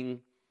beginning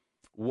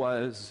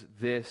was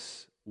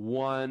this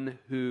one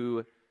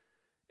who,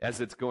 as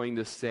it's going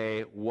to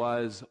say,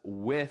 was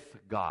with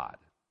God.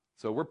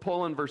 So we're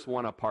pulling verse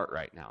 1 apart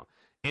right now.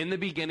 In the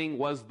beginning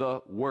was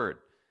the Word,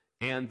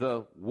 and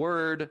the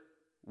Word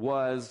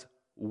was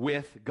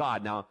with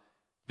God. Now,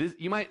 this,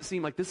 you might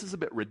seem like this is a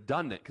bit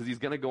redundant because he's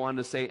going to go on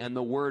to say, and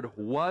the Word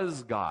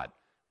was God.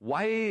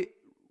 Why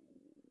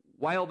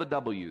all the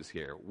W's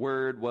here?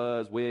 Word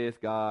was with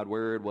God,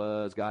 Word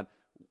was God.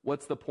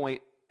 What's the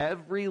point?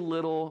 Every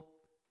little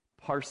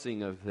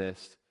parsing of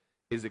this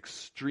is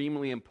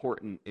extremely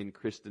important in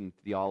Christian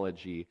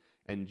theology,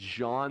 and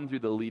John, through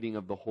the leading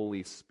of the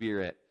Holy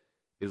Spirit,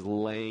 is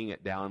laying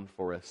it down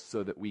for us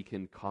so that we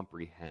can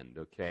comprehend,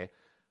 okay?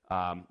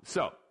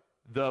 So,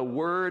 the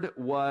Word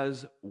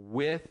was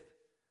with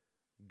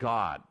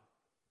God.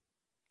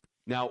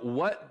 Now,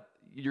 what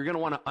you're going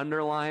to want to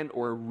underline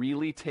or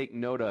really take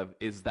note of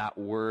is that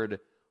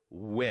word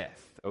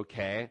with,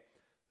 okay?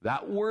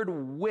 That word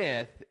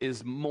with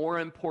is more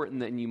important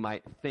than you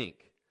might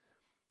think.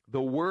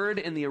 The word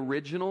in the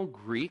original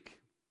Greek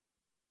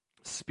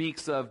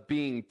speaks of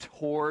being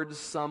towards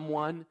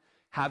someone,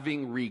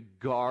 having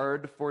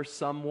regard for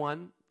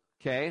someone,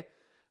 okay?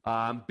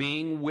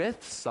 Being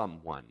with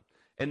someone.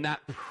 And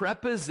that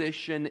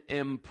preposition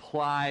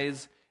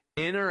implies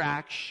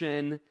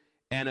interaction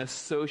and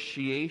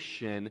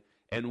association.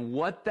 And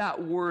what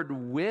that word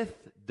with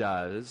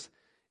does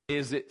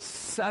is it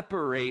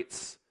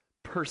separates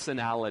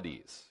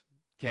personalities,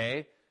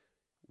 okay?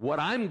 What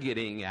I'm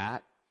getting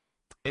at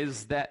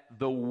is that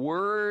the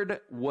Word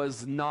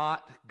was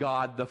not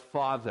God the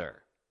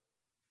Father,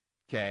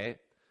 okay?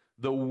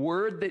 The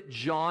Word that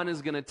John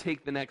is going to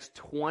take the next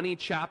 20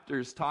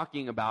 chapters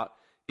talking about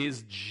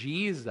is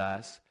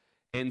Jesus.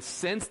 And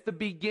since the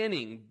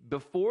beginning,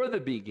 before the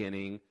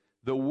beginning,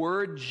 the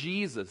word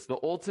Jesus, the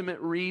ultimate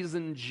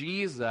reason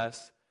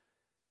Jesus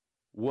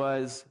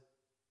was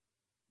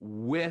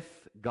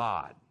with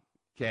God,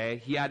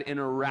 okay? He had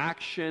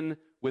interaction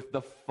with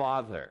the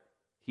Father.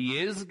 He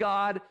is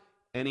God,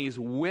 and he's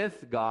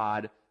with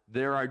God.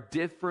 There are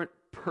different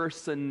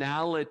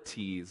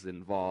personalities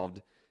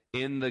involved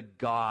in the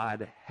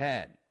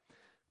Godhead.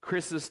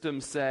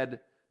 Chrysostom said,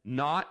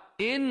 not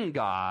in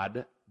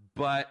God,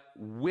 but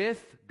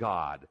with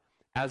God,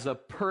 as a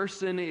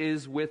person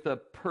is with a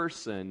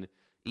person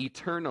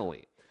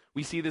eternally.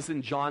 We see this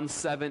in John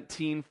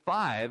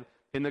 17:5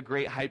 in the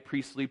great high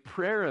priestly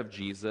prayer of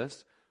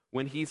Jesus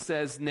when he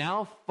says,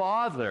 "Now,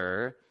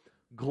 Father,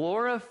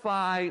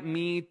 glorify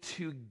me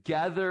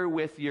together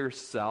with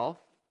yourself,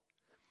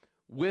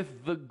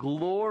 with the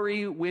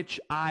glory which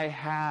I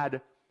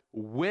had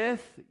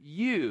with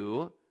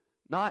you,"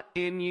 not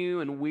in you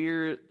and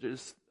we're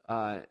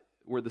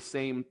the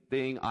same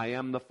thing, I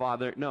am the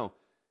Father. No,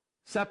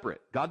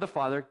 separate. God the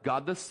Father,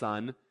 God the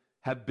Son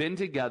have been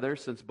together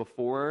since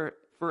before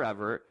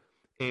forever,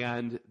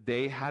 and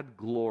they had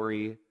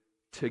glory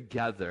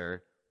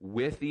together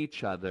with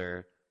each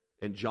other.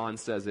 And John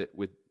says it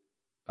with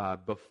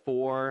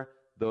before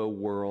the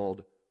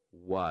world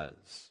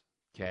was.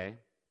 Okay?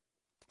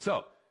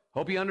 So,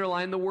 hope you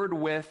underline the word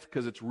with,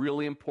 because it's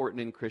really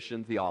important in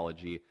Christian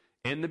theology.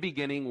 In the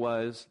beginning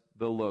was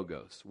the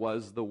Logos,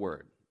 was the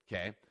Word.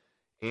 Okay?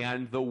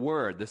 And the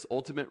Word, this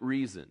ultimate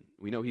reason,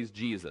 we know he's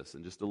Jesus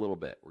in just a little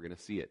bit. We're going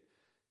to see it.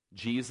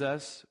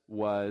 Jesus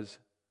was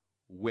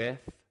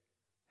with,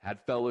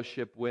 had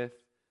fellowship with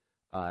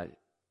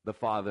the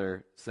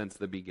Father since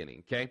the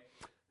beginning. Okay?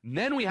 And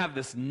then we have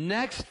this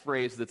next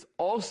phrase that's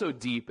also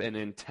deep and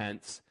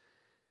intense,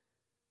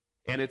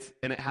 and it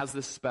has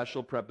this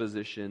special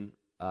preposition,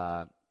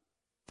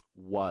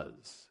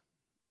 was.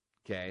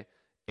 Okay?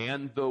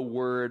 And the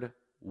Word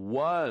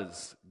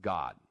was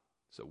God.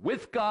 So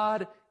with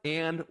God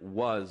and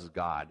was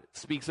God. It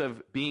speaks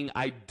of being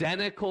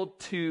identical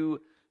to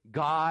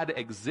God,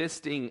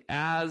 existing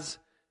as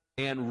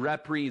and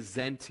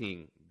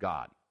representing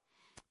God.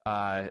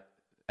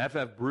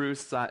 F.F.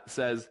 Bruce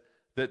says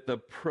that the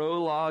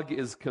prologue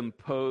is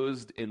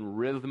composed in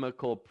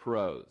rhythmical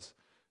prose.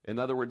 In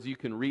other words, you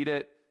can read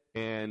it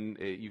and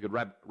you could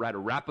write a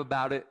rap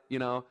about it,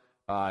 it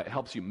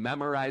helps you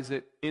memorize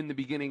it. In the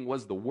beginning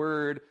was the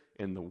Word,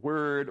 and the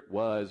Word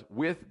was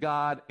with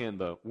God, and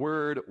the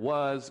Word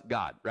was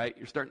God, right?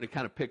 You're starting to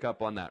kind of pick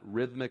up on that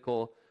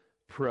rhythmical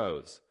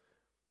prose.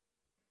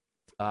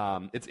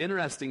 It's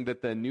interesting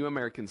that the New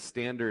American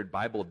Standard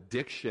Bible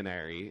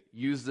Dictionary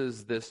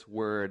uses this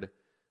word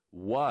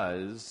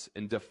was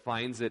and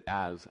defines it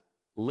as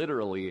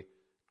literally,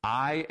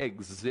 I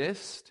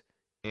exist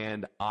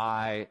and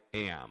I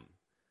am.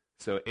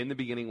 So in the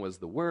beginning was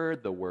the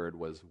Word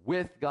was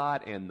with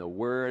God, and the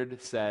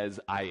Word says,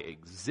 I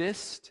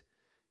exist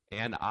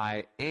and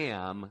I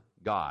am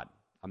God.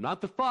 I'm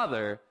not the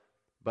Father,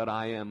 but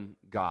I am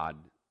God.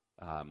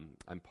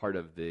 I'm part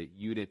of the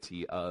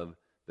unity of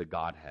the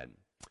Godhead.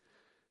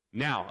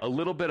 Now, a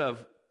little bit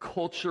of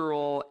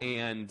cultural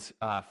and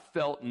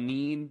felt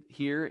need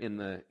here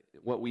in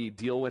what we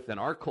deal with in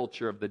our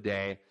culture of the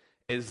day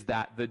is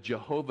that the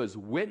Jehovah's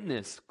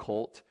Witness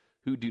cult,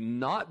 who do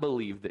not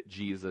believe that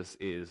Jesus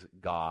is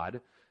God,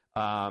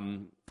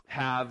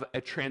 have a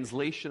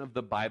translation of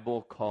the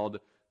Bible called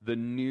the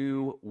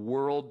New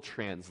World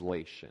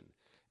Translation.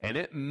 And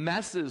it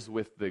messes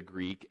with the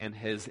Greek and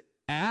has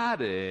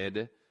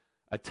added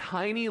a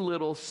tiny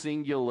little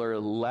singular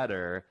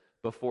letter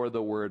before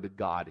the word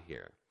God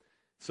here.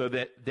 So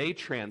that they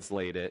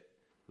translate it,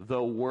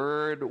 the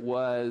Word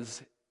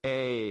was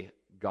a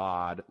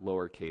God,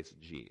 lowercase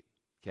g.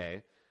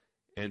 Okay?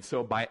 And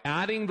so by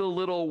adding the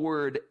little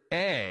word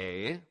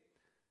a,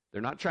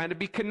 they're not trying to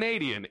be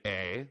Canadian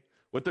a.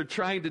 What they're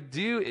trying to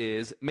do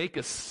is make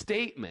a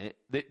statement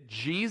that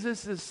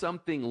Jesus is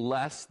something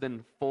less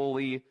than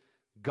fully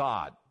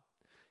God.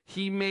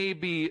 He may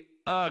be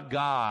a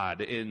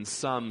God in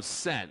some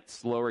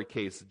sense,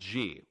 lowercase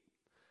g,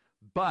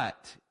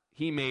 but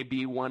he may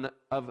be one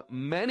of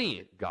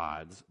many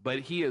gods, but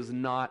he is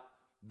not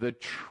the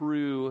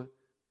true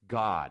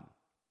God.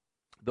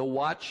 The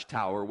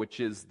Watchtower, which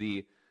is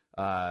the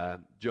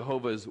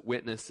Jehovah's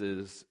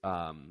Witnesses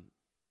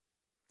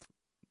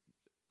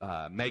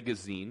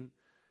magazine,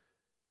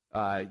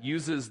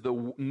 uses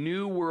the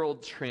New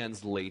World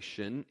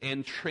Translation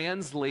and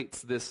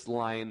translates this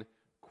line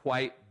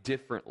quite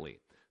differently.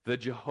 The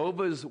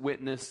Jehovah's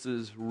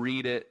Witnesses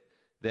read it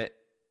that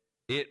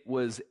it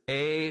was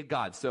a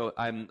God. So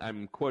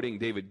I'm quoting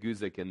David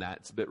Guzik in that.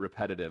 It's a bit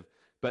repetitive.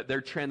 But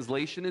their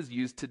translation is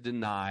used to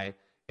deny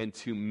and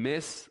to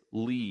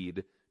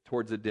mislead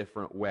towards a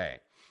different way.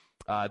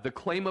 The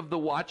claim of the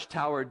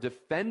Watchtower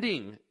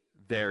defending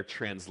their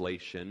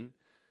translation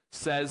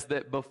says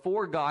that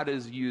before God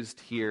is used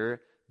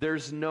here,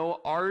 there's no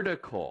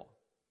article.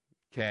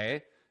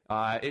 Okay?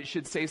 It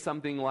should say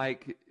something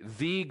like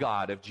the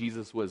God if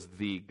Jesus was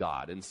the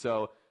God. And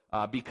so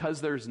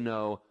because there's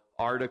no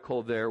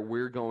article there,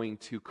 we're going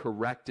to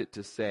correct it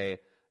to say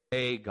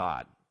a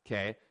God.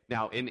 Okay?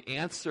 Now, in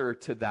answer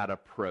to that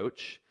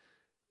approach,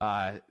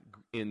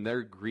 in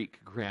their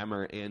Greek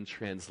grammar and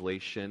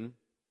translation,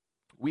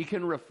 we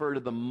can refer to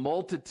the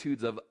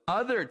multitudes of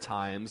other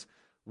times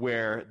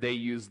where they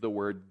use the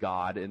word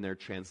God in their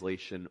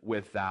translation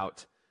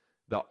without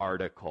the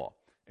article.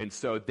 And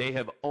so they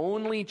have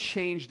only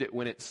changed it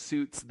when it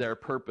suits their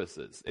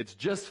purposes. It's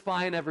just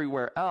fine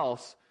everywhere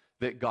else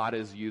that God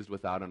is used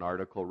without an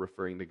article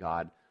referring to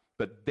God,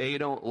 but they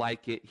don't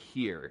like it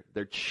here.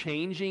 They're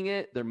changing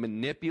it, they're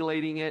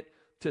manipulating it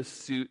to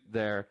suit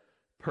their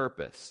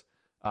purpose.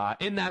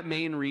 In that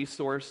main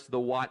resource, the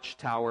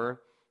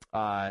Watchtower,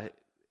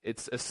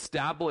 it's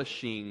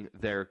establishing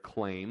their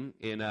claim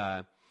in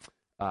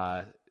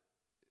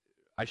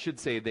I should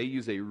say they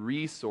use a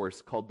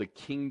resource called the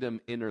Kingdom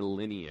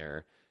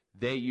Interlinear.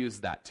 They use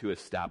that to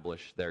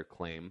establish their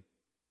claim.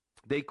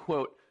 They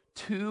quote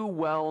two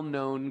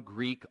well-known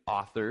Greek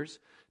authors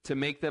to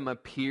make them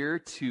appear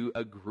to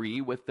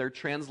agree with their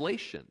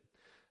translation.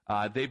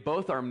 They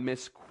both are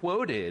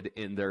misquoted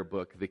in their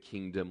book, The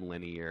Kingdom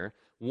Linear.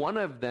 One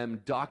of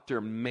them,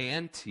 Dr.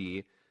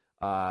 Manti,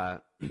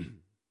 writing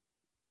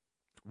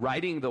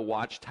the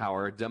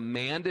Watchtower,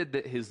 demanded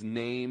that his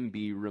name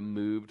be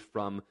removed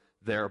from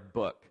their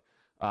book.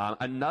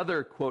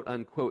 Another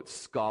quote-unquote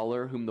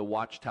scholar whom the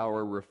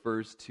Watchtower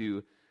refers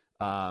to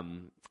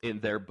in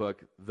their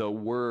book, The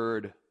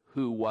Word,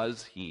 Who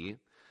Was He?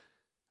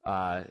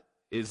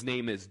 His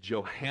name is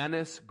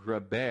Johannes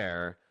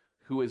Graber,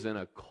 who is an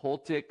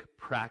occultic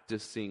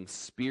practicing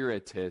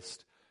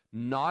spiritist,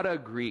 not a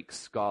Greek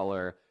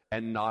scholar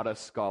and not a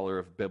scholar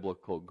of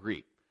biblical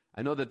Greek.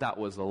 I know that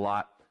was a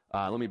lot.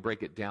 Let me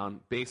break it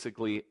down.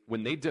 Basically,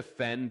 when they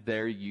defend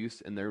their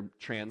use and their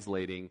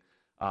translating,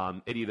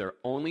 it either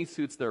only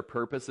suits their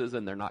purposes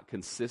and they're not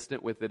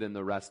consistent with it in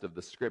the rest of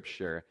the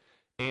scripture,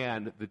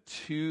 and the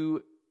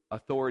two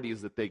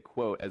authorities that they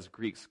quote as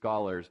Greek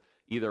scholars,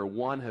 either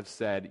one have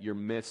said, you're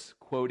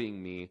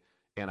misquoting me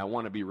and I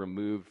want to be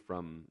removed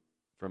from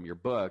your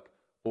book,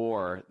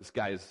 or this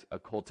guy's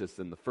occultist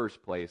in the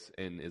first place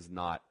and is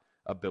not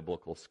a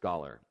biblical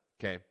scholar.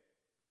 Okay?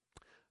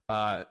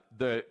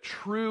 The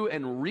true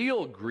and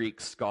real Greek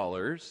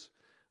scholars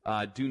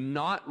do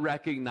not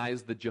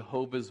recognize the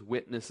Jehovah's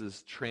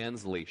Witnesses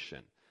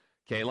translation.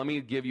 Okay, let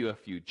me give you a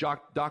few.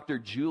 Dr.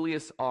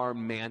 Julius R.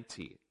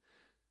 Manti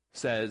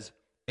says,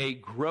 a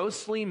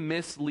grossly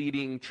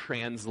misleading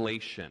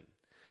translation.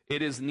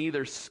 It is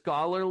neither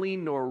scholarly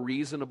nor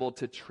reasonable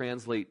to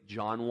translate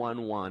John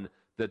 1:1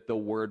 that the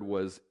Word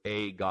was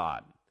a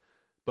God.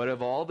 But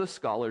of all the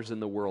scholars in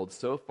the world,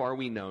 so far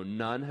we know,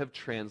 none have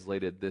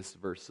translated this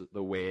verse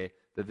the way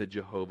that the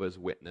Jehovah's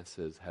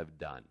Witnesses have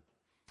done.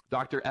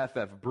 Dr.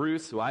 F.F.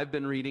 Bruce, who I've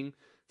been reading,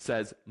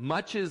 says,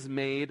 much is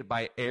made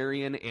by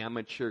Arian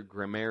amateur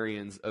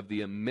grammarians of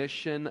the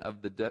omission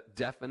of the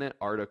definite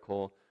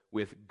article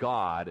with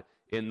God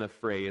in the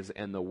phrase,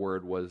 and the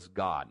Word was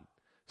God.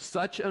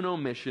 Such an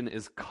omission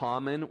is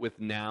common with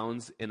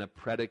nouns in a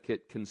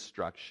predicate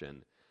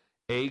construction.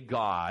 A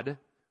God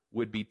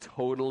would be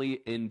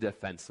totally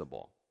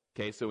indefensible.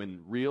 Okay, so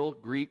in real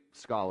Greek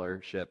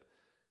scholarship,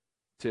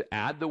 to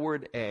add the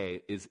word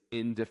a is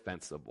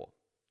indefensible.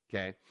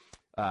 Okay,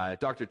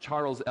 Dr.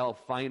 Charles L.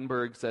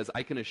 Feinberg says,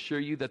 I can assure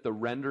you that the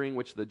rendering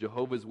which the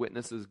Jehovah's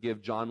Witnesses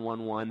give John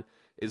 1:1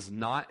 is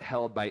not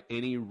held by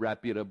any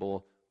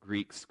reputable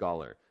Greek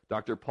scholar.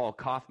 Dr. Paul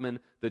Kaufman,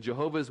 the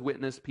Jehovah's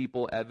Witness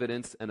people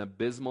evidence an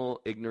abysmal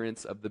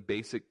ignorance of the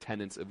basic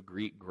tenets of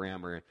Greek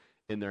grammar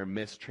in their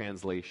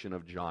mistranslation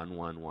of John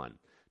 1:1.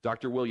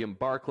 Dr. William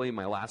Barclay,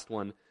 my last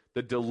one,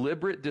 the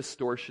deliberate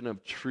distortion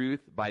of truth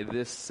by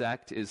this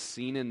sect is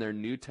seen in their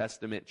New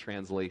Testament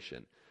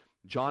translation.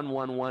 John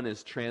 1:1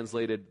 is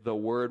translated, the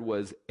Word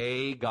was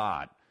a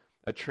God,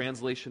 a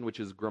translation which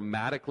is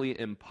grammatically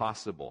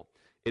impossible.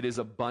 It is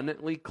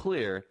abundantly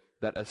clear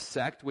that a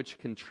sect which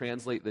can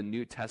translate the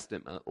New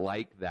Testament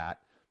like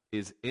that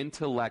is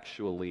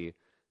intellectually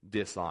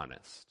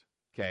dishonest.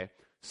 Okay?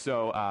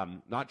 So,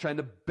 not trying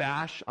to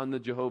bash on the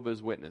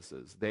Jehovah's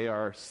Witnesses. They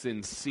are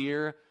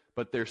sincere,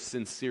 but they're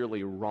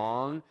sincerely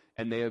wrong,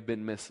 and they have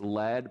been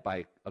misled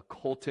by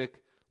occultic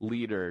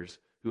leaders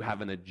who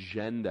have an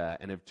agenda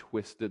and have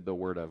twisted the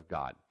Word of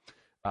God.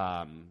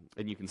 And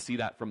you can see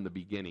that from the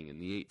beginning in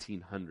the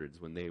 1800s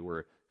when they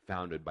were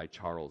founded by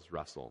Charles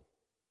Russell.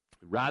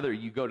 Rather,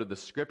 you go to the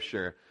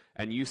Scripture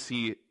and you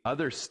see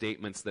other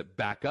statements that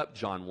back up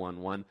John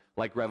 1:1,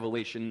 like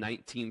Revelation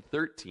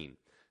 19:13,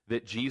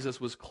 that Jesus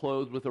was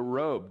clothed with a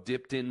robe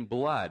dipped in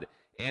blood,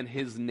 and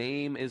his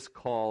name is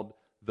called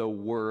the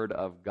Word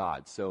of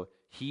God. So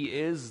he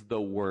is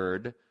the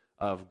Word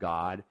of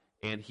God,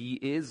 and he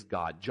is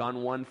God.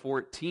 John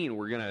 1:14,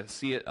 we're going to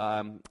see it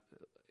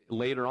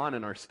later on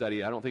in our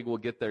study. I don't think we'll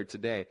get there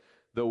today.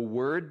 The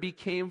Word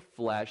became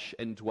flesh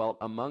and dwelt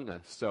among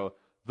us. So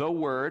the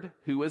Word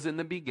who was in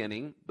the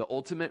beginning, the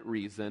ultimate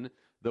reason,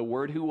 the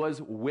Word who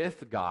was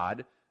with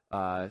God,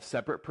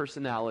 separate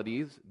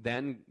personalities,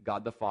 then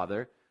God the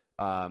Father,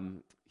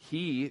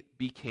 he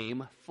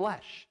became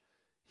flesh.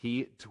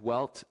 He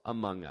dwelt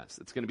among us.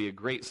 It's going to be a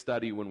great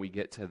study when we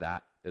get to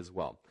that as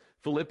well.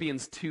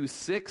 Philippians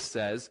 2:6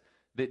 says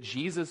that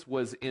Jesus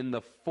was in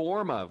the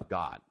form of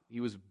God.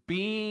 He was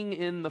being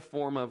in the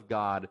form of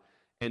God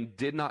and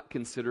did not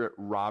consider it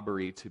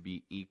robbery to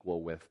be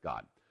equal with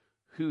God.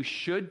 Who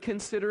should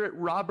consider it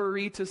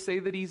robbery to say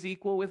that he's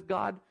equal with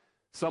God?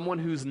 Someone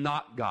who's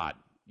not God.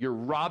 You're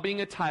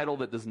robbing a title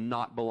that does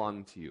not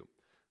belong to you.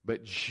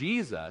 But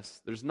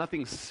Jesus, there's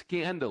nothing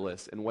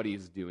scandalous in what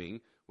he's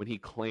doing when he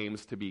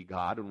claims to be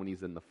God and when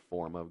he's in the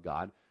form of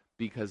God,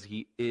 because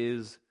he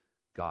is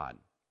God.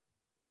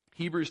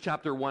 Hebrews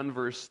chapter 1,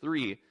 verse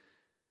 3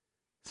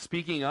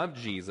 Speaking of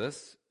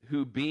Jesus,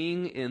 who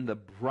being in the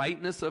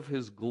brightness of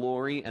his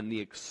glory and the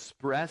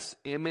express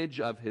image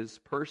of his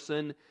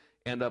person,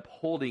 and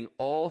upholding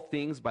all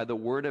things by the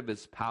word of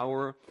his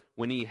power,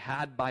 when he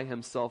had by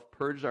himself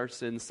purged our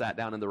sins, sat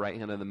down in the right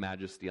hand of the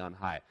majesty on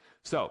high.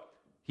 So,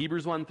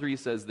 Hebrews 1:3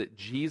 says that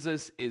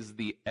Jesus is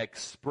the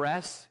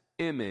express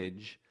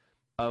image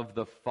of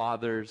the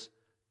Father's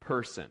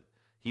person.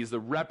 He's the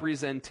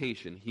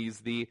representation. He's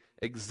the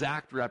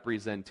exact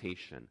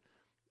representation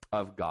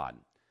of God.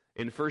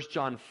 In 1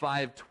 John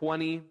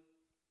 5:20,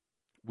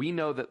 we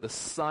know that the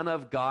Son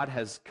of God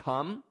has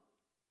come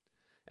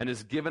and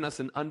has given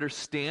us an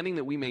understanding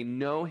that we may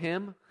know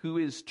him who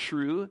is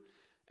true,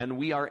 and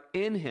we are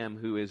in him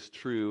who is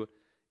true,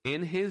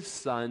 in his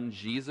Son,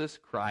 Jesus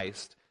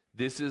Christ.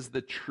 This is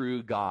the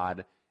true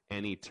God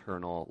and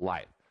eternal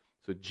life.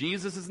 So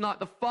Jesus is not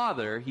the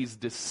Father. He's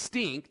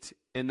distinct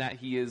in that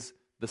he is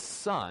the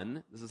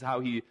Son. This is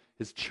how he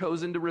has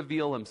chosen to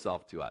reveal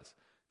himself to us.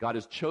 God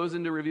has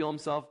chosen to reveal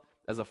himself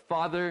as a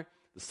Father.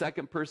 The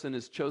second person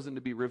is chosen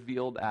to be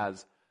revealed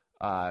as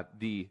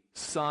the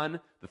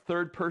Son. The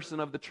third person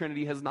of the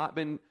Trinity has not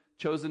been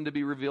chosen to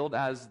be revealed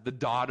as the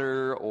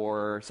daughter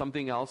or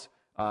something else.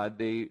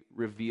 They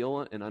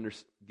reveal and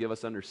give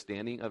us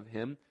understanding of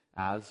him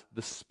as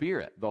the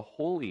Spirit, the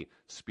Holy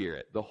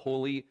Spirit, the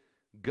Holy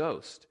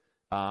Ghost.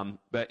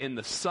 But in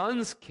the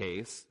Son's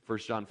case, 1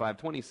 John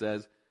 5:20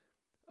 says,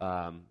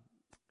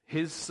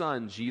 his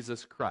Son,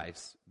 Jesus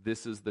Christ,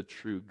 this is the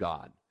true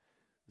God.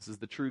 This is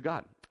the true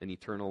God and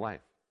eternal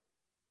life.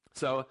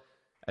 So,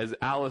 as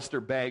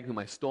Alistair Begg, whom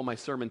I stole my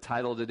sermon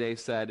title today,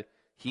 said,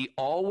 he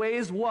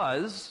always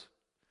was,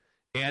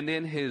 and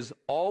in his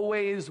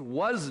always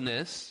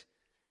wasness,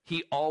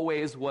 he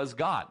always was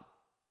God.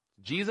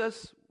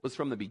 Jesus was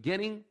from the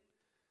beginning.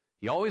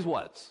 He always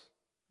was.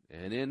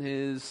 And in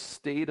his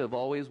state of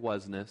always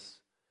wasness,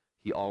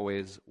 he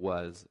always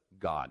was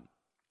God.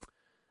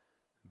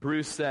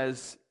 Bruce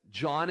says,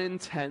 John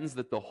intends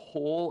that the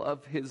whole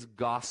of his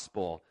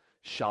gospel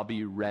shall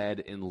be read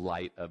in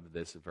light of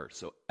this verse.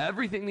 So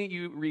everything that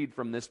you read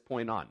from this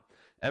point on,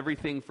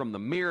 everything from the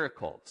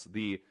miracles,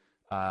 the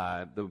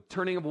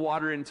turning of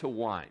water into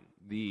wine,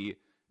 the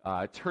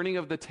turning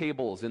of the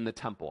tables in the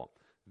temple,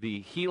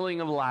 the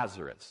healing of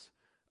Lazarus,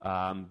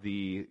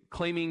 the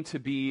claiming to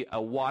be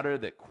a water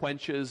that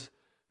quenches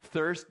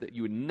thirst that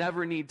you would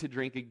never need to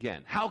drink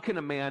again. How can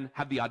a man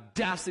have the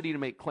audacity to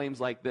make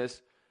claims like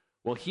this?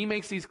 Well, he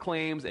makes these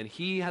claims, and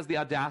he has the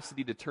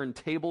audacity to turn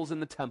tables in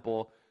the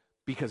temple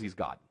because he's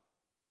God.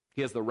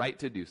 He has the right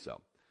to do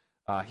so.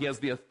 He has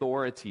the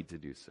authority to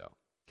do so.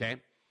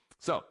 Okay?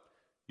 So,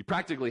 you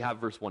practically have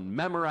verse 1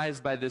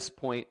 memorized by this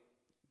point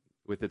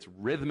with its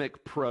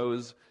rhythmic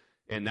prose,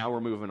 and now we're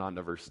moving on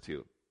to verse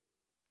 2.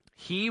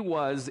 He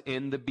was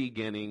in the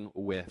beginning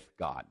with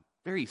God.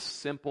 Very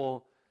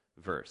simple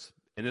verse.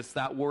 And it's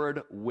that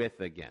word with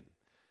again.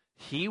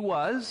 He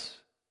was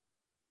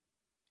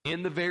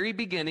in the very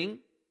beginning,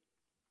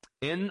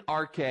 in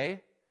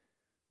arche,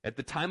 at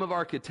the time of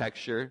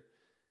architecture,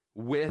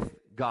 with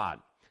God.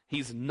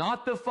 He's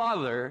not the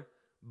Father,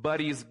 but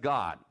he's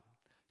God.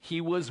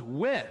 He was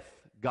with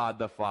God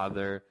the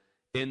Father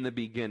in the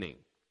beginning.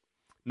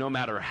 No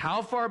matter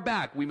how far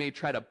back we may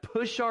try to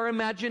push our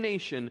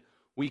imagination,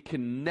 we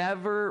can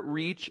never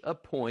reach a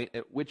point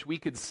at which we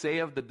could say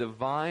of the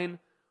divine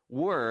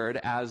word,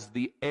 as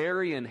the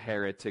Arian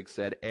heretic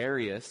said,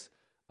 Arius,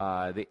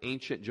 the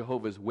ancient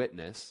Jehovah's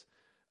Witness,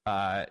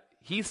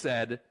 he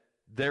said,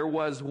 there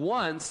was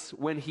once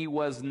when he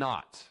was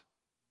not.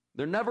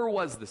 There never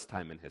was this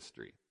time in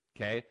history,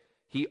 okay?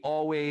 He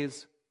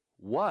always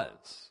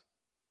was,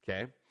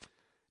 okay?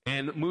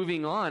 And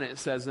moving on, it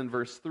says in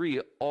verse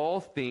 3,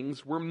 all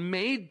things were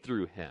made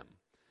through him,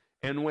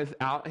 and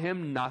without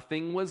him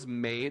nothing was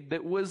made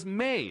that was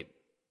made,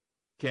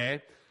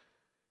 okay?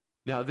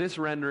 Now, this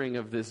rendering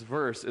of this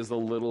verse is a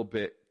little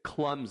bit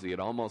clumsy. It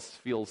almost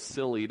feels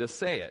silly to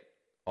say it.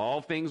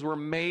 All things were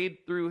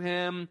made through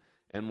him,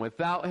 and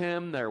without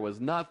him there was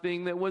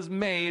nothing that was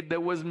made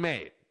that was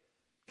made.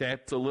 Okay,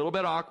 it's a little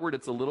bit awkward.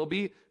 It's a little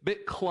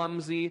bit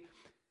clumsy.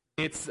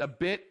 It's a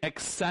bit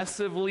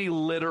excessively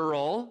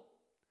literal.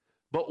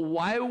 But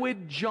why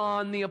would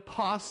John the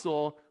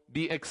Apostle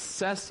be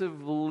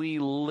excessively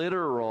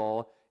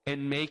literal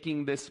in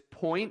making this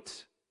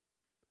point?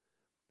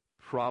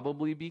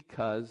 Probably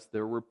because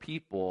there were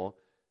people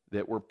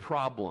that were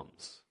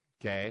problems,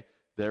 okay?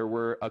 There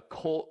were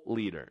occult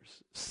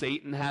leaders.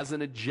 Satan has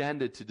an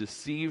agenda to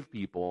deceive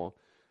people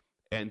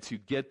and to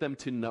get them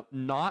to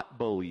not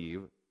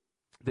believe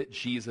that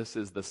Jesus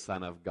is the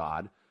Son of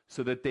God,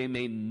 so that they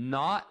may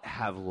not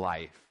have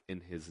life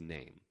in his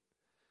name.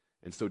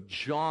 And so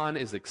John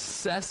is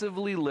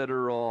excessively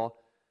literal,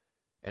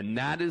 and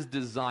that is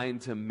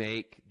designed to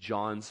make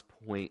John's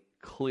point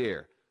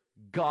clear.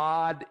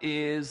 God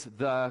is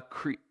the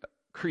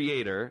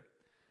creator.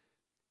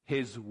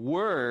 His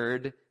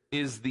word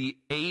is the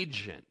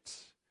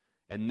agent.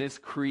 And this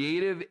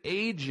creative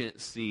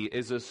agency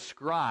is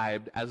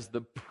ascribed as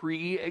the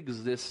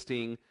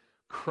pre-existing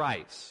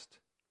Christ.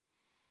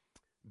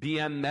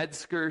 B.M.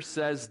 Metzger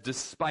says,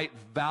 despite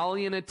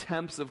valiant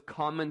attempts of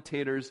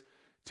commentators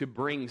to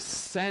bring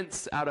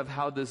sense out of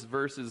how this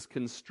verse is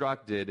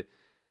constructed,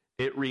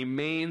 it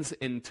remains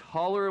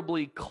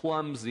intolerably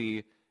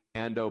clumsy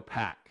and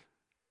opaque.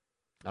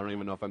 I don't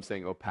even know if I'm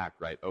saying opaque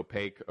right.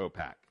 Opaque.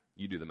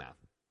 You do the math.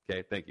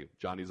 Okay, thank you.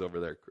 Johnny's over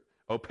there.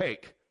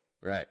 Opaque.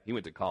 Right. He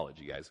went to college,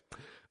 you guys.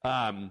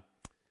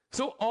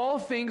 So all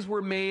things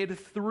were made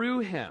through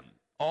him.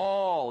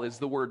 All is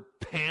the word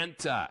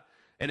panta,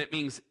 and it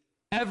means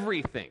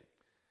everything.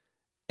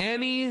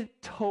 Any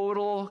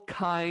total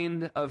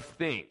kind of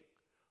thing.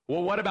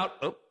 Well, what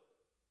about,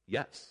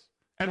 yes.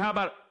 And how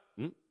about,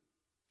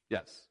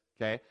 yes,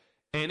 okay.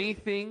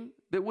 Anything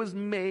that was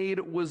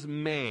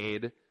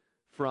made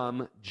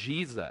from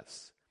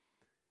Jesus.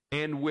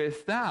 And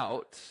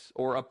without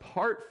or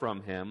apart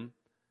from him,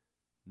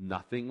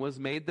 nothing was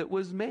made that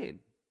was made.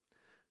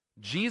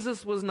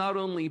 Jesus was not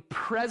only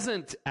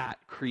present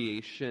at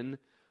creation,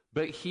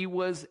 but he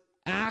was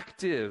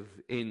active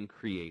in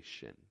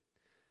creation.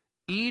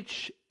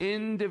 Each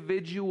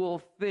individual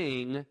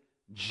thing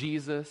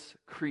Jesus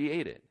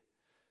created.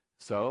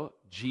 So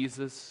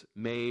Jesus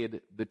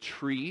made the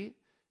tree,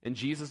 and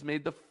Jesus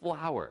made the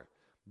flower.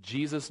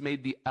 Jesus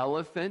made the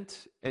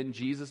elephant, and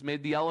Jesus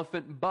made the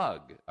elephant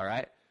bug, all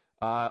right?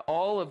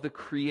 All of the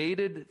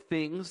created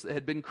things that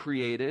had been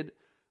created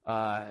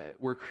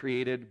were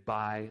created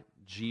by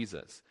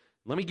Jesus.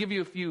 Let me give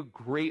you a few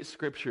great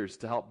scriptures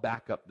to help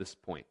back up this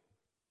point.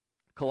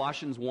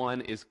 Colossians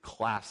 1 is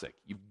classic.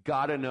 You've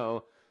got to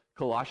know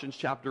Colossians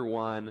chapter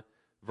 1,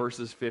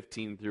 verses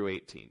 15 through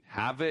 18.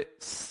 Have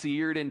it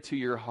seared into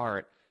your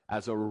heart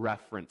as a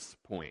reference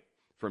point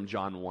from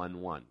John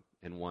 1:1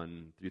 and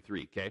 1 through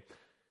 3, okay?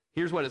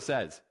 Here's what it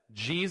says.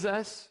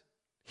 Jesus,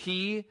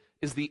 he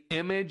is the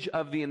image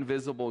of the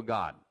invisible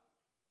God.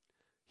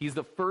 He's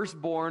the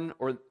firstborn,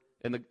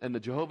 and the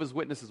Jehovah's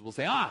Witnesses will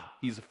say,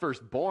 he's the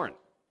firstborn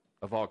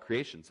of all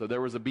creation. So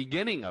there was a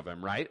beginning of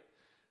him, right?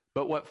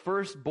 But what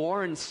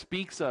firstborn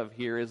speaks of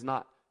here is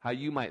not how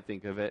you might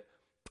think of it.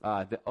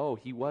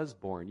 He was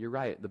born. You're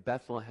right. The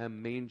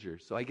Bethlehem manger.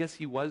 So I guess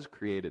he was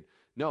created.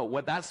 No,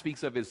 what that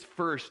speaks of is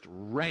first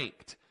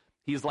ranked.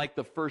 He's like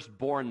the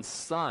firstborn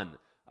son.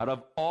 Out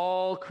of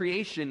all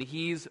creation,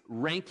 he's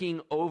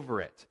ranking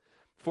over it.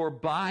 For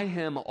by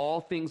him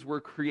all things were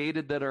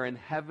created that are in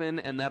heaven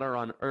and that are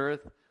on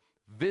earth,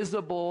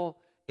 visible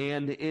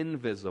and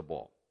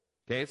invisible.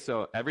 Okay,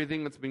 so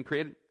everything that's been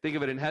created, think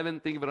of it in heaven,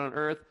 think of it on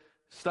earth,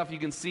 stuff you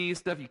can see,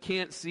 stuff you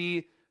can't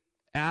see,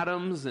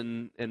 atoms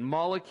and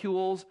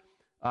molecules,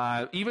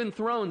 even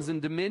thrones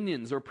and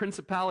dominions or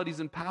principalities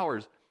and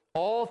powers.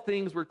 All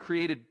things were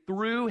created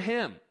through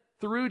him,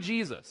 through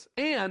Jesus,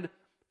 and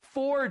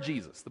for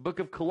Jesus. The book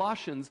of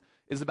Colossians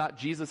is about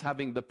Jesus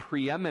having the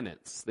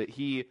preeminence, that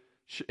he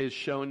is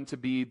shown to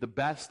be the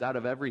best out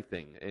of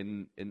everything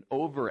and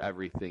over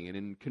everything and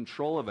in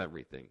control of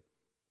everything.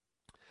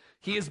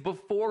 He is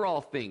before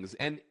all things,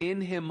 and in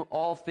him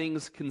all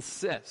things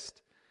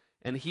consist.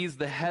 And he's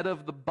the head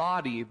of the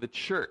body, the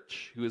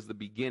church, who is the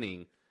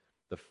beginning,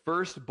 the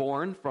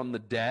firstborn from the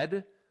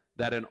dead,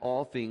 that in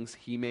all things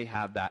he may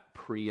have that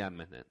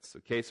preeminence.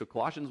 Okay, so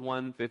Colossians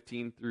 1,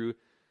 15 through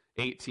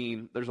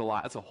 18, there's a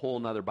lot. That's a whole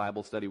nother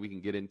Bible study we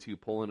can get into,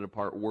 pulling it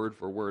apart word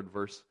for word,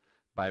 verse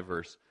by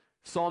verse.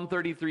 Psalm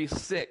 33,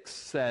 6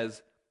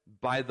 says,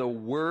 by the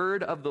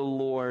word of the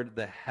Lord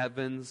the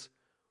heavens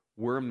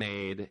were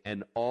made,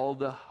 and all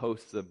the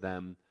hosts of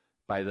them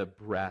by the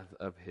breath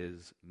of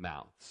his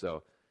mouth.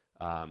 So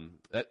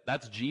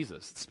that's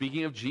Jesus.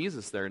 Speaking of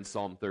Jesus there in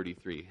Psalm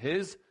 33,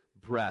 his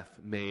breath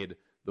made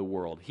the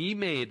world. He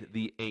made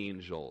the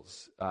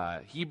angels.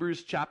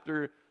 Hebrews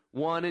chapter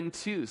 1 and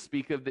 2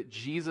 speak of that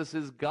Jesus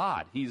is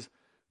God. He's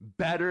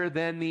better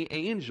than the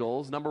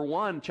angels. Number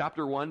 1,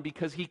 chapter 1,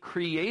 because he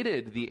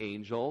created the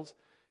angels.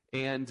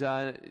 And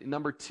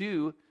number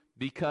 2,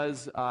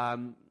 because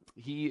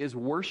he is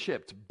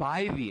worshipped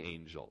by the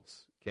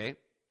angels. Okay?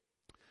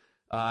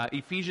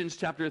 Ephesians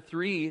chapter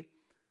 3,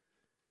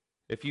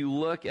 if you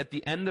look at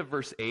the end of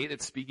verse 8,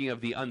 it's speaking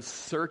of the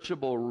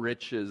unsearchable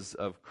riches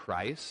of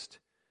Christ,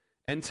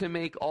 and to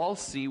make all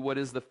see what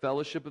is the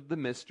fellowship of the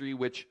mystery,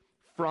 which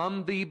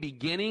from the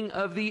beginning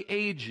of the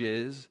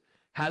ages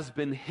has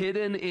been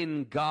hidden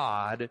in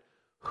God,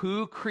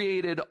 who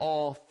created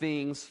all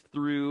things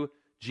through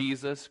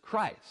Jesus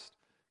Christ.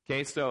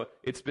 Okay, so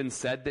it's been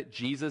said that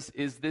Jesus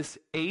is this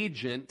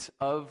agent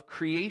of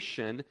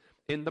creation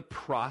in the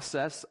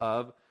process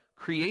of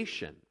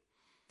creation.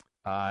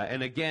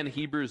 And again,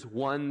 Hebrews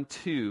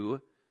 1:2,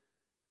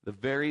 the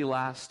very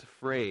last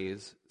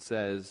phrase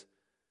says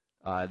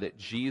that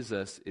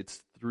Jesus,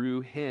 it's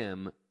through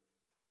him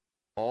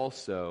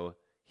also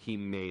he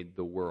made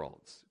the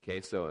worlds. Okay,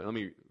 so let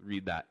me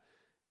read that.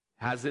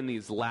 Has in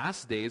these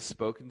last days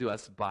spoken to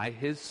us by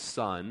his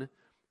Son,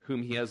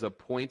 whom he has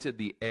appointed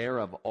the heir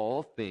of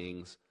all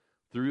things,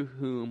 through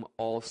whom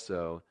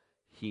also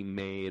he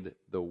made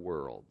the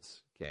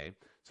worlds. Okay,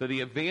 so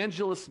the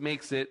evangelist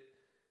makes it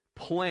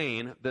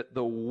plain that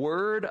the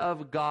word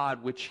of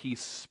God which he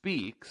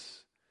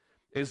speaks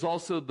is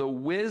also the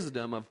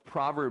wisdom of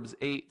Proverbs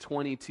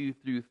 8:22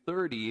 through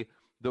 30,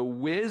 the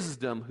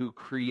wisdom who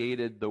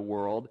created the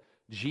world.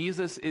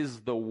 Jesus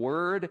is the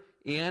Word,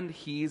 and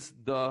He's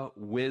the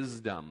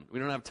wisdom. We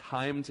don't have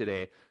time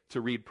today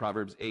to read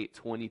Proverbs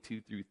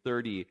 8:22 through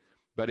 30,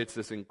 but it's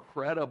this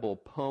incredible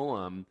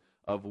poem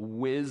of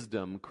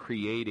wisdom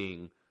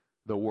creating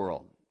the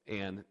world,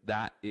 and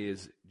that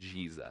is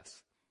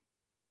Jesus.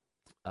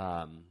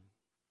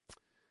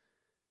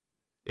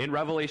 In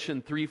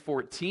Revelation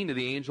 3:14, to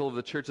the angel of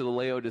the church of the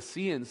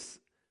Laodiceans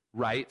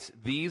write,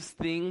 "These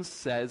things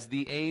says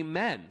the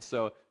Amen."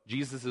 So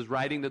Jesus is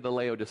writing to the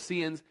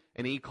Laodiceans,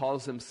 and he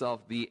calls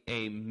himself the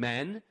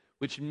Amen,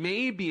 which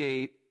may be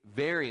a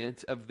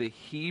variant of the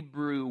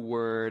Hebrew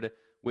word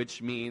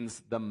which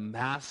means the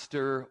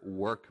master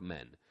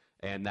workman.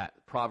 And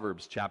that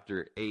Proverbs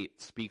chapter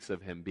 8 speaks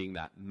of him being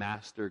that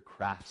master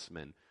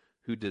craftsman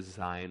who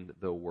designed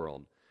the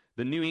world.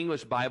 The New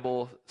English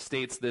Bible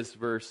states this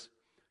verse,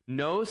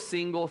 "No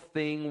single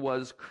thing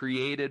was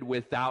created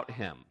without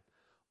him.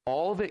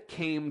 All that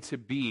came to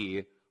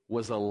be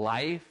was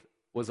alive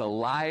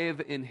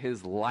in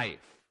his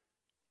life."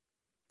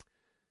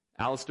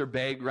 Alistair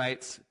Begg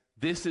writes,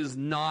 "This is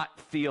not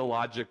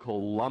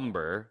theological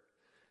lumber.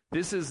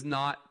 This is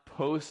not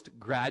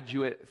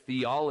postgraduate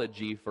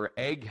theology for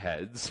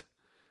eggheads,"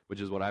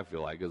 which is what I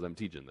feel like as I'm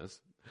teaching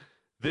this.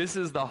 "This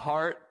is the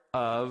heart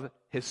of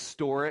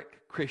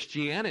historic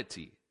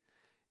Christianity.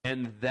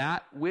 And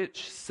that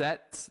which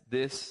sets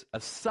this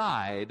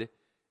aside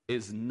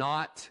is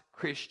not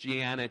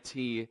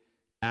Christianity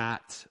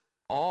at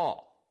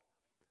all."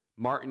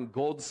 Martin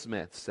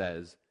Goldsmith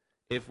says,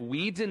 "If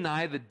we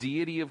deny the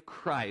deity of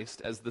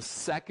Christ as the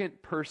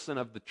second person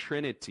of the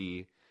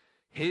Trinity,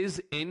 his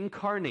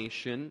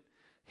incarnation,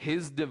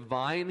 his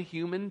divine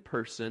human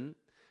person,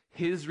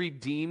 his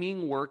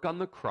redeeming work on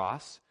the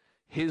cross,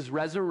 his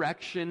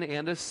resurrection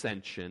and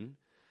ascension,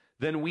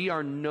 then we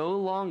are no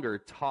longer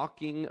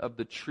talking of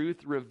the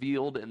truth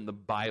revealed in the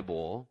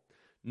Bible,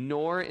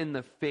 nor in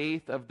the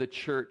faith of the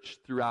church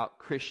throughout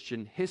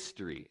Christian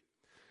history.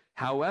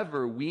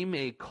 However, we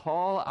may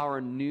call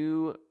our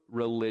new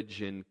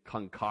religion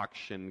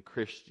concoction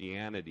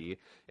Christianity.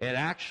 It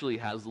actually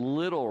has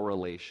little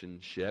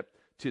relationship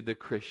to the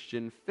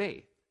Christian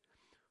faith.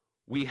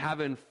 We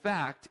have in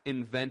fact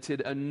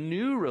invented a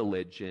new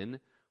religion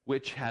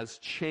which has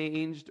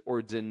changed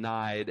or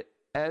denied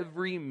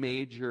every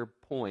major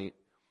point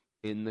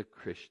in the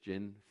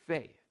Christian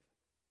faith."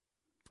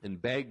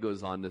 And Begg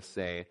goes on to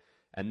say,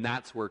 and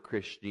that's where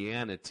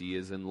Christianity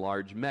is in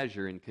large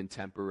measure in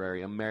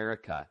contemporary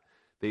America.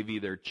 They've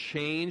either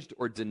changed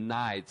or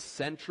denied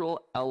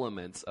central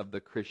elements of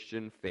the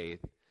Christian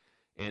faith,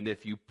 and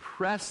if you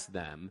press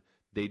them,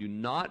 they do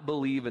not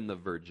believe in the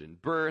virgin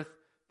birth,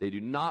 they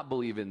do not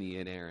believe in the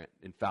inerrant,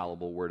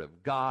 infallible Word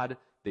of God,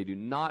 they do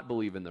not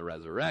believe in the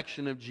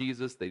resurrection of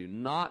Jesus, they do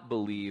not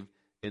believe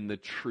in the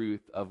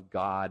truth of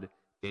God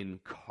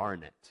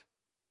incarnate.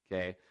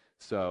 Okay?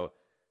 So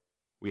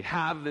we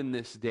have in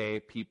this day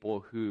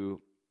people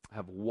who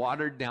have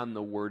watered down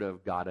the Word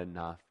of God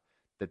enough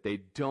that they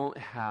don't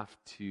have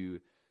to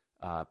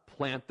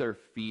plant their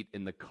feet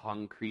in the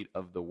concrete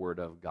of the Word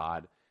of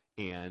God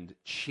and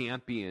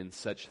champion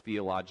such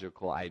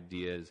theological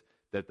ideas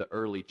that the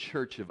early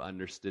church have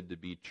understood to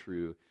be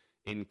true,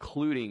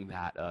 including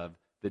that of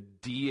the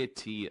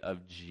deity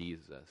of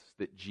Jesus,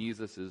 that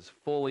Jesus is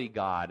fully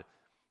God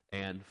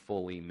and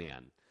fully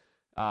man.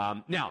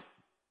 Now,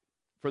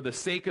 for the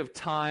sake of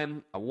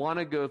time, I want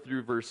to go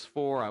through verse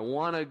 4. I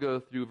want to go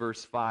through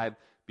verse 5,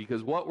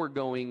 because what we're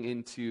going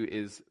into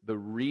is the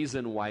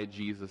reason why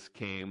Jesus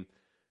came,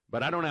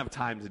 but I don't have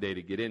time today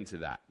to get into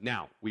that.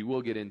 Now, we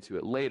will get into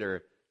it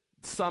later,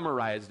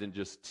 summarized in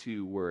just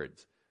 2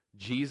 words.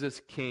 Jesus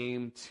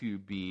came to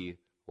be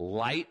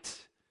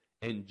light,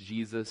 and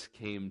Jesus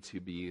came to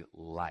be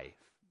life.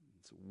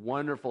 It's a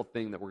wonderful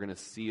thing that we're going to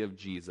see of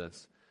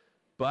Jesus.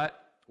 But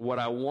what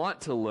I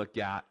want to look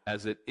at,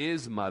 as it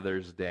is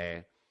Mother's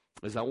Day,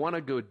 is I want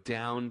to go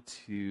down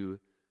to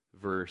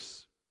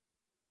verse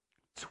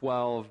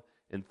 12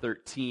 and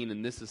 13,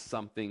 and this is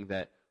something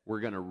that we're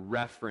going to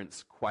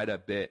reference quite a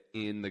bit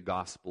in the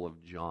Gospel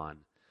of John.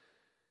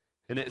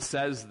 And it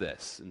says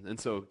this, and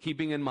so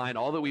keeping in mind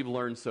all that we've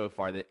learned so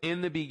far, that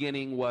in the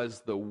beginning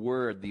was the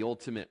Word, the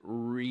ultimate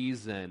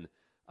reason.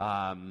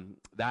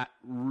 That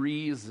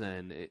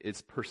reason,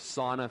 it's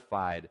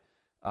personified.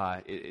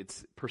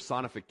 It's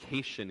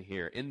personification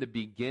here. In the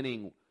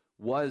beginning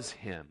was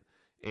Him,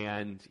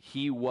 and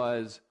He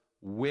was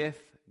with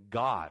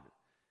God,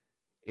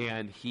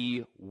 and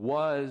He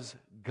was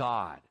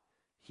God.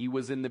 He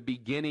was in the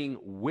beginning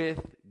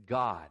with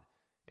God,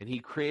 and He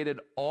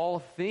created all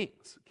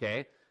things,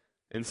 okay?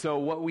 And so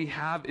what we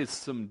have is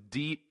some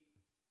deep,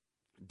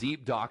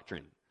 deep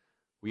doctrine.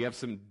 We have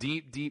some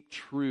deep, deep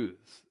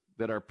truths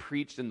that are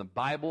preached in the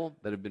Bible,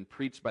 that have been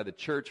preached by the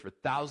church for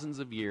thousands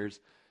of years.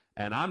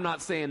 And I'm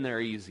not saying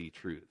they're easy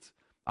truths.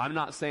 I'm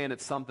not saying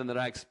it's something that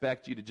I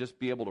expect you to just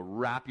be able to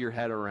wrap your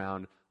head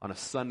around on a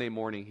Sunday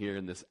morning here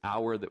in this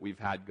hour that we've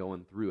had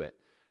going through it.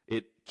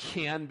 It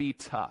can be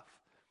tough.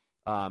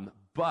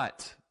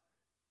 But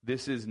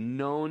this is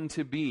known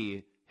to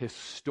be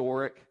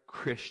historic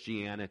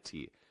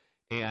Christianity.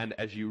 And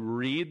as you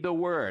read the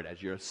Word,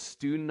 as you're a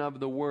student of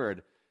the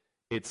Word,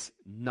 it's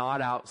not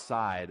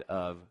outside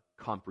of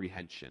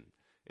comprehension.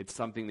 It's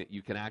something that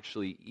you can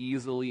actually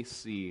easily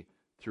see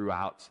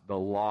throughout the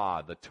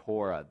law, the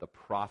Torah, the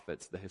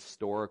prophets, the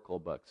historical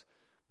books,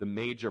 the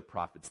major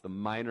prophets, the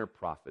minor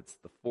prophets,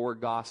 the four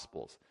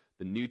Gospels,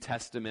 the New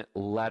Testament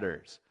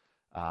letters,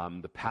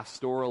 the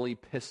pastoral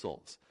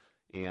epistles,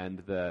 and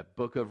the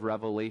book of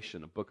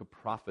Revelation, a book of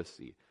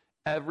prophecy.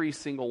 Every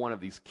single one of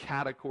these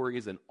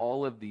categories and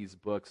all of these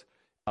books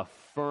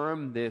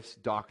affirm this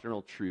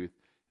doctrinal truth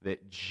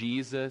that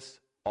Jesus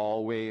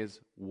always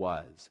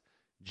was.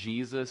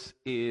 Jesus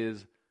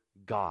is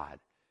God.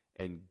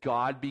 And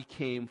God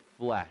became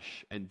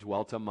flesh and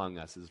dwelt among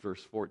us, as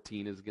verse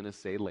 14 is going to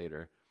say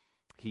later.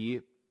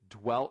 He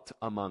dwelt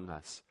among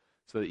us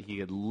so that he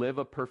could live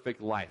a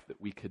perfect life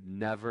that we could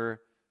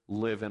never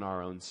live in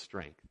our own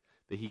strength.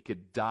 That he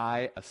could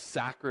die a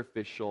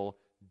sacrificial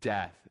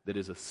death that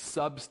is a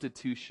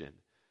substitution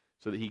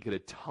so that he could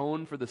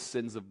atone for the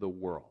sins of the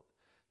world.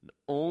 And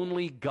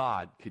only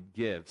God could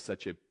give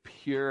such a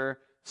pure,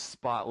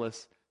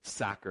 spotless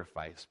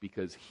sacrifice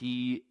because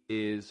he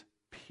is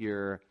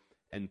pure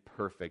and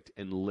perfect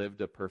and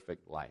lived a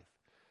perfect life.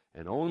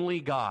 And only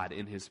God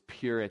in his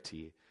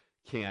purity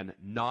can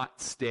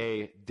not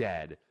stay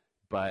dead,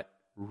 but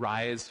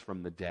rise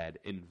from the dead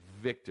in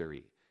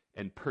victory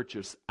and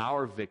purchase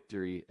our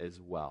victory as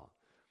well.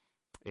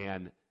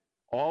 And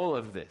all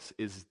of this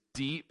is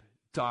deep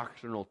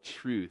doctrinal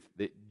truth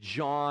that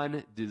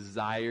John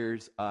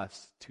desires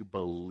us to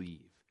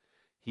believe.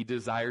 He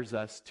desires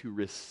us to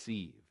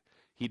receive.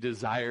 He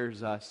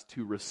desires us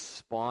to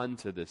respond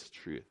to this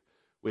truth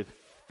with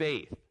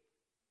faith.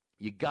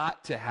 You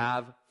got to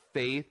have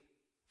faith,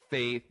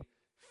 faith,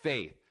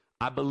 faith.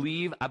 I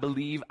believe, I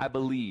believe, I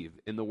believe,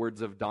 in the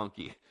words of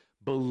Donkey.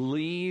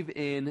 Believe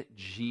in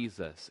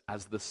Jesus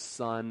as the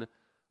Son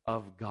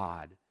of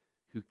God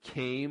who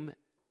came,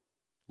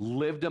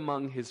 lived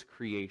among his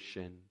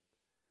creation,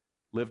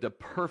 lived a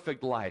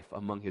perfect life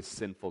among his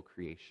sinful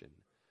creation,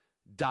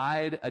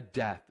 died a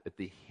death at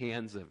the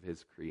hands of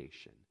his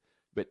creation,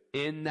 but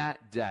in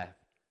that death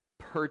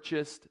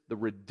purchased the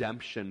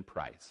redemption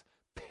price,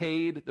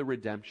 paid the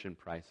redemption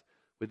price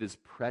with his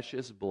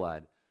precious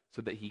blood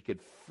so that he could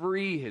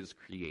free his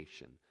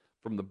creation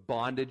from the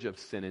bondage of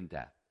sin and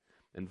death.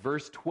 And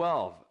verse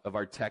 12 of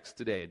our text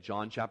today,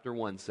 John chapter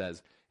 1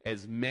 says,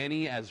 as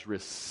many as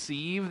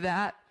receive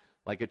that,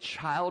 like a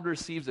child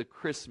receives a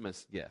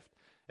Christmas gift,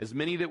 as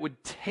many that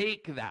would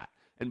take that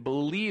and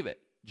believe it.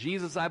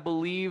 Jesus, I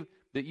believe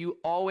that you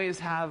always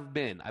have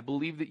been. I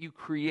believe that you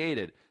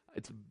created.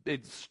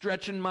 It's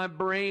stretching my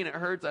brain. It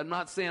hurts. I'm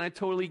not saying I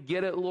totally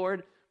get it,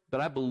 Lord,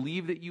 but I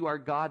believe that you are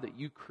God, that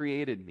you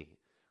created me,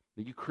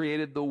 that you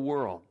created the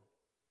world.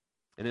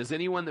 And as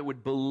anyone that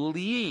would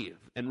believe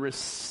and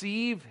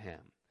receive him,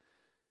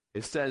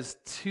 it says,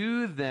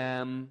 to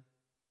them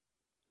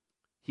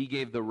he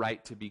gave the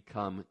right to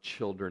become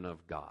children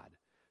of God,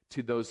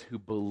 to those who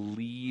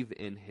believe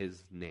in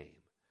his name.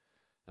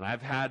 And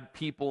I've had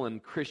people in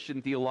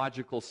Christian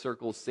theological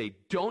circles say,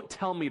 don't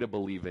tell me to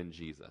believe in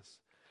Jesus.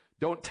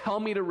 Don't tell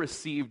me to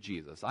receive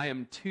Jesus. I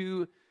am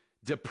too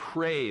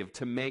depraved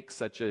to make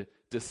such a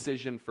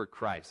decision for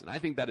Christ. And I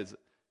think that is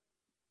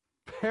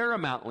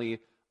paramountly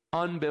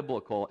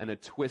unbiblical and a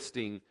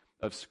twisting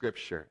of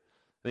Scripture.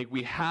 I think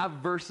we have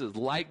verses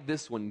like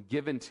this one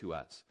given to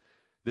us.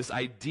 This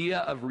idea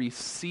of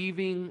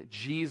receiving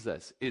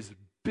Jesus is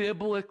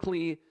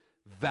biblically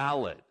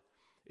valid.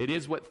 It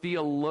is what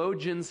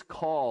theologians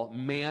call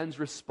man's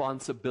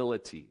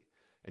responsibility.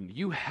 And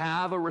you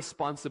have a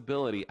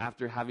responsibility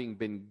after having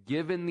been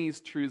given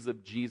these truths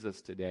of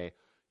Jesus today.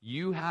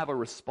 You have a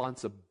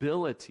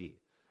responsibility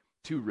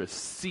to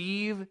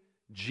receive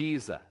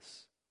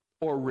Jesus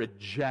or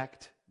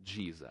reject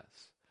Jesus.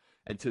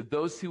 And to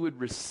those who would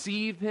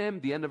receive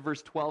him, the end of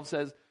verse 12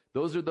 says,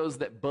 those are those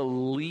that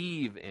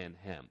believe in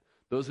him.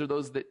 Those are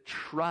those that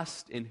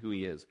trust in who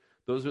he is.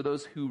 Those are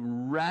those who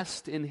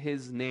rest in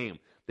his name.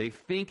 They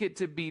think it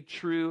to be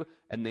true,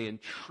 and they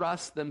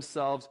entrust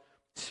themselves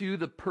to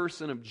the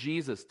person of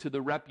Jesus, to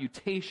the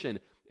reputation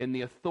and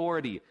the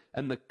authority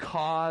and the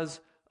cause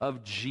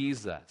of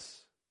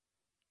Jesus.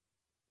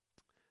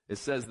 It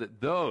says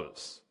that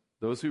those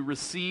who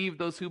receive,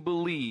 those who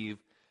believe,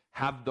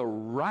 have the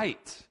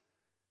right.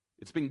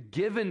 It's been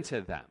given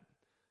to them.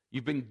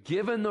 You've been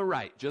given the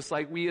right, just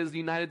like we as the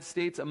United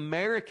States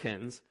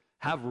Americans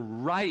have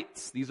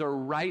rights. These are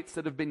rights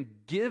that have been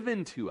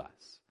given to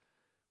us.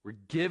 We're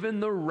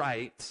given the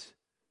right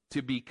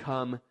to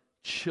become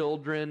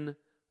children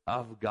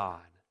of God.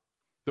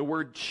 The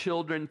word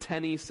children,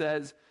 Tenney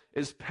says,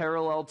 is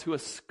parallel to a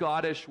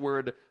Scottish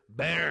word,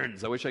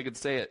 bairns. I wish I could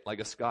say it like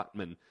a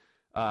Scotsman.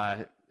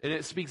 And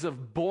it speaks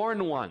of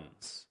born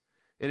ones.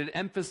 And it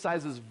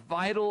emphasizes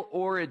vital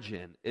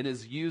origin and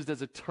is used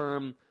as a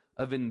term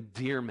of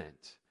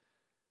endearment.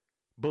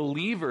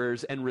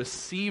 Believers and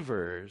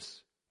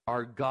receivers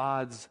are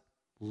God's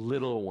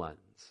little ones.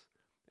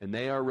 and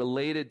they are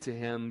related to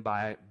him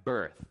by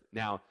birth.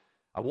 Now,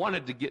 I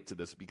wanted to get to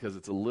this because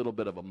it's a little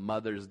bit of a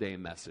Mother's Day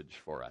message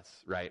for us,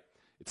 right?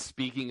 It's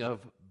speaking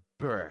of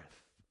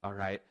birth, all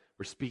right?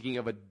 We're speaking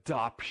of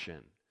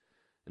adoption.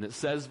 And it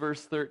says,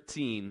 verse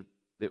 13,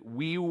 that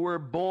we were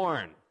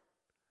born,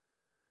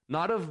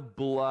 not of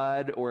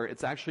blood, or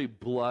it's actually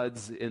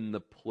bloods in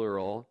the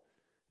plural.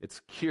 It's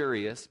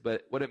curious,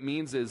 but what it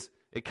means is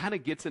it kind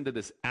of gets into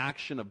this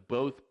action of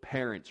both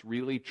parents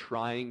really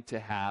trying to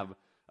have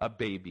a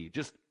baby.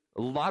 Just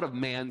a lot of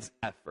man's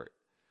effort.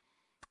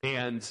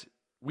 And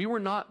we were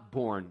not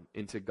born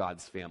into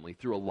God's family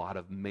through a lot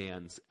of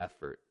man's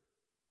effort.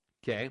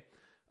 Okay?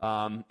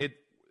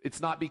 It's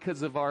not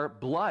because of our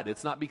blood.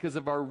 It's not because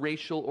of our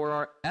racial or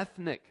our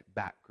ethnic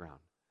background.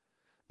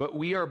 But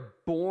we are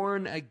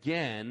born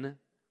again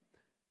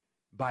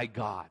by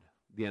God,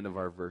 the end of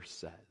our verse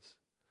says.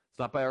 It's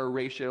not by our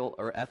racial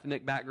or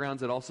ethnic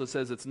backgrounds. It also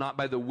says it's not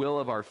by the will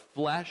of our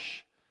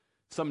flesh,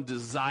 some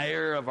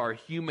desire of our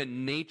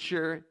human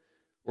nature,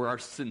 or our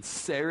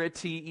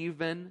sincerity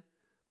even.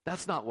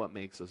 That's not what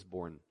makes us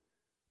born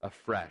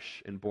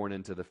afresh and born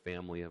into the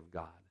family of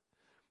God.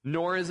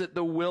 Nor is it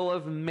the will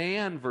of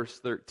man, verse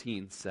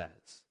 13 says.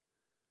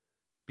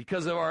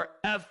 Because of our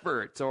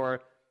efforts,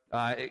 or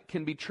it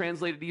can be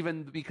translated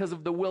even because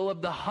of the will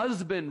of the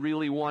husband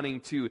really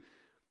wanting to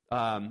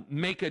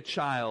make a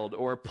child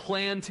or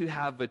plan to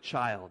have a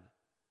child.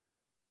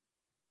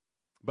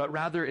 But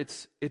rather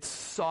it's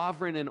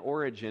sovereign in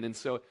origin. And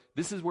so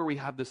this is where we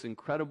have this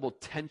incredible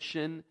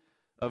tension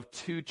of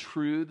two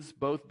truths,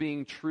 both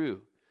being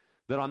true.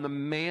 That on the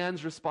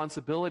man's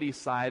responsibility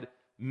side,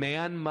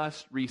 man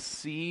must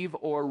receive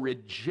or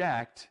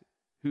reject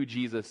who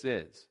Jesus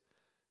is.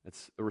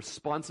 That's a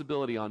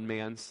responsibility on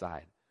man's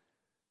side.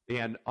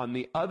 And on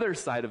the other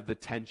side of the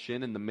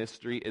tension and the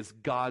mystery is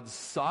God's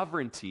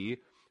sovereignty,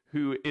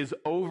 who is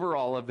over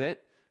all of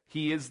it.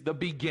 He is the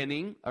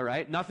beginning, all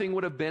right? Nothing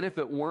would have been if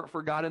it weren't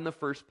for God in the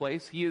first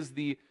place. He is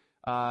the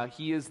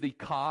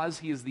cause.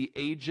 He is the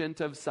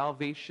agent of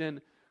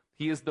salvation.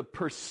 He is the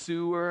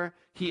pursuer.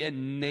 He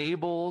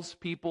enables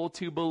people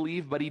to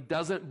believe, but he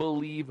doesn't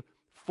believe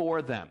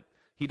for them.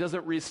 He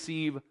doesn't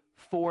receive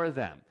for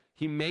them.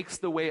 He makes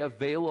the way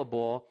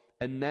available,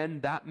 and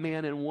then that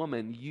man and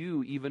woman,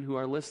 you even who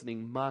are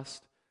listening,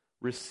 must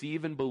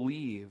receive and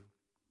believe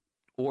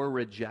or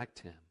reject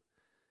him.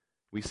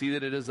 We see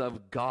that it is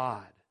of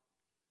God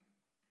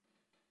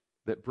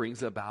that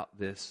brings about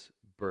this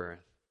birth.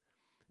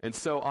 And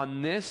so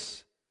on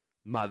this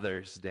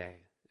Mother's Day,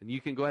 and you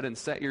can go ahead and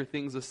set your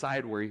things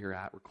aside where you're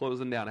at. We're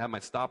closing down. I have my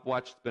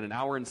stopwatch. It's been 1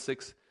 hour and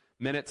 6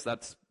 minutes.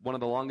 That's one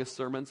of the longest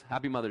sermons.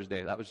 Happy Mother's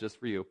Day. That was just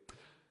for you.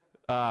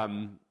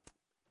 On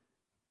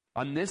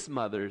this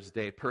Mother's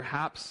Day,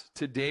 perhaps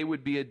today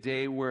would be a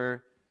day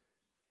where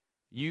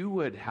you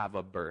would have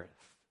a birth.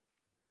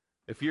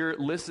 If you're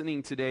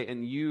listening today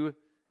and you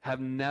have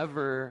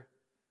never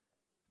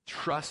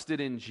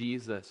trusted in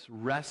Jesus,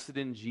 rested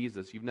in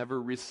Jesus, you've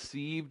never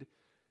received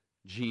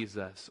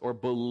Jesus or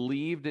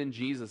believed in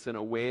Jesus in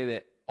a way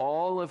that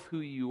all of who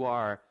you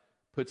are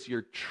puts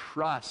your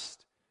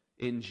trust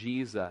in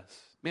Jesus.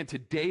 Man,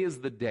 today is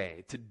the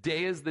day.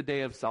 Today is the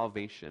day of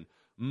salvation.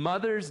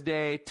 Mother's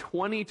Day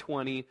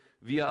 2020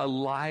 via a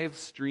live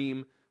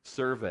stream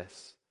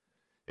service.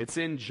 It's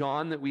in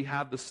John that we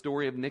have the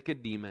story of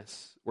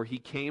Nicodemus, where he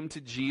came to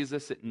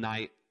Jesus at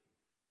night,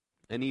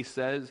 and he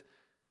says,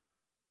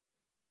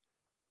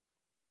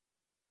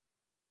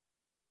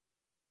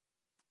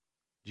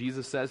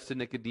 Jesus says to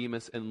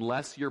Nicodemus,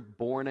 unless you're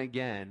born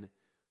again,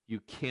 you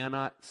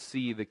cannot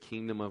see the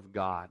kingdom of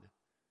God.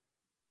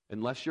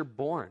 Unless you're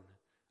born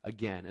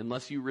again,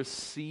 unless you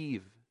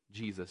receive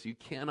Jesus, you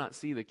cannot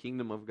see the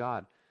kingdom of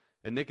God.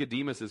 And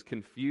Nicodemus is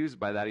confused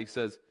by that. He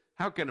says,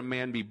 how can a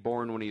man be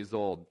born when he's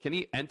old? Can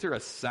he enter a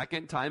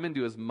second time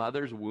into his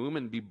mother's womb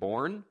and be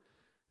born?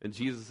 And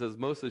Jesus says,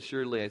 most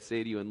assuredly I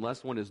say to you,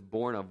 unless one is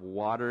born of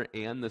water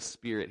and the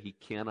Spirit, he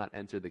cannot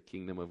enter the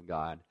kingdom of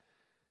God.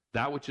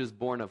 That which is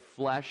born of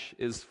flesh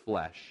is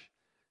flesh,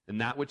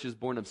 and that which is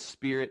born of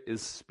spirit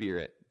is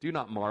spirit. Do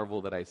not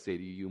marvel that I say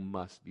to you, you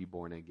must be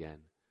born again.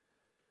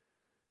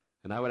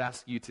 And I would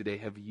ask you today,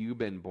 have you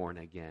been born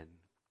again?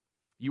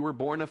 You were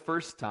born a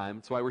first time.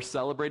 That's why we're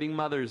celebrating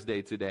Mother's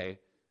Day today.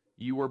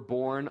 You were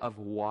born of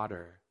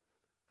water.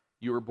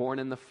 You were born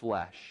in the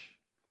flesh.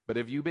 But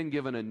have you been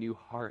given a new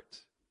heart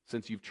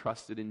since you've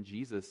trusted in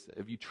Jesus?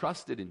 Have you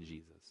trusted in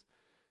Jesus?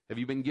 Have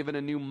you been given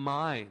a new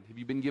mind? Have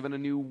you been given a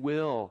new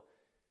will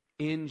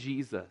in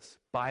Jesus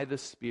by the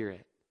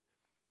Spirit?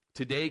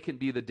 Today can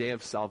be the day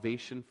of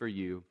salvation for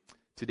you.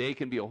 Today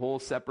can be a whole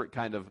separate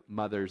kind of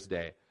Mother's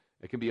Day.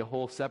 It can be a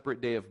whole separate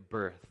day of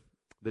birth,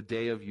 the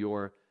day of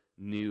your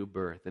new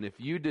birth. And if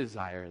you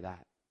desire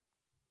that,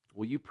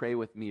 will you pray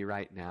with me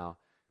right now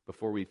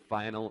before we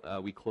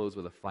close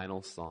with a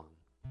final song?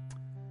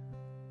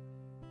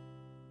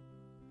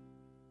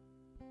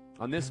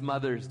 On this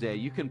Mother's Day,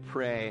 you can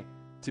pray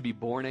to be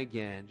born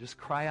again. Just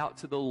cry out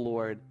to the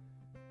Lord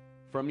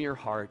from your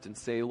heart and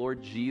say,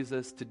 Lord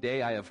Jesus,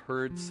 today I have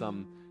heard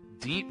some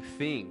deep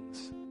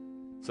things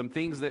some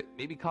things that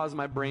maybe cause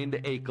my brain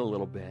to ache a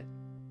little bit.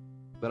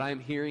 But I'm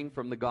hearing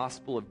from the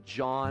Gospel of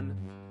John,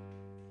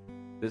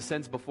 that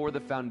since before the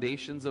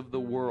foundations of the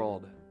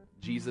world,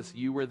 Jesus,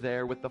 you were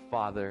there with the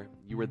Father,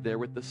 you were there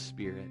with the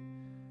Spirit.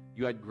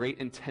 You had great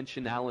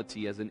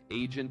intentionality as an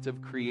agent of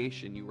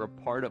creation. You were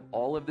a part of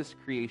all of this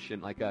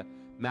creation like a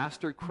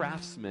master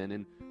craftsman.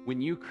 And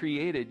when you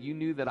created, you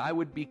knew that I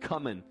would be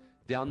coming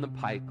down the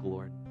pike,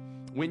 Lord.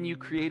 When you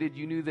created,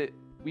 you knew that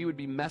we would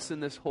be messing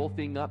this whole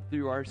thing up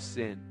through our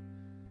sin.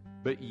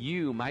 But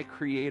you, my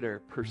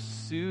Creator,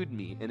 pursued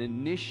me and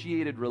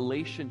initiated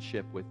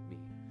relationship with me.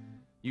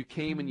 You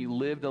came and you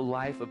lived a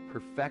life of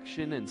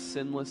perfection and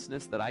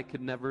sinlessness that I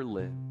could never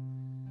live.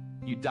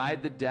 You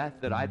died the death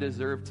that I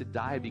deserved to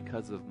die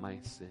because of my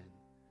sin,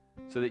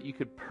 so that you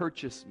could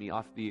purchase me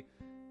off the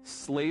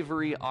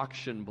slavery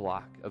auction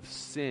block of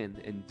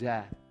sin and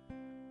death.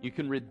 You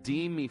can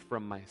redeem me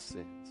from my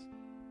sins.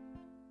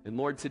 And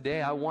Lord,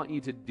 today I want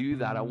you to do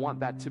that. I want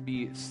that to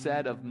be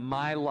said of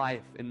my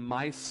life and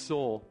my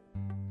soul,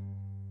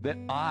 that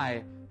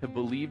I have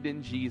believed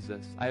in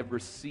Jesus. I have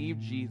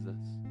received Jesus.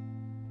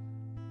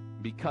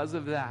 Because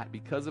of that,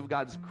 because of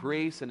God's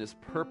grace and his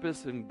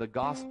purpose and the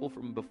gospel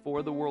from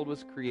before the world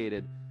was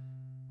created,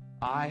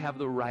 I have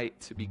the right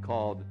to be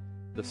called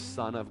the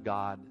Son of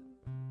God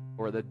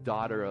or the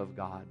daughter of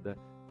God, the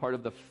part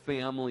of the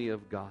family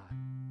of God.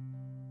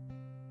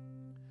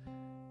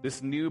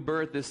 This new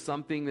birth is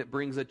something that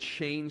brings a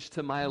change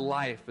to my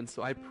life. And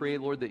so I pray,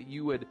 Lord, that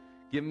you would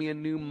give me a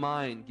new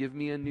mind, give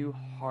me a new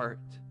heart,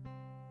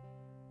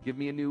 give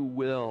me a new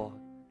will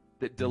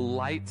that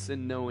delights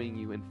in knowing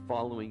you and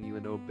following you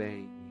and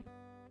obeying you.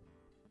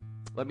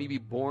 Let me be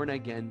born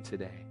again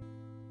today.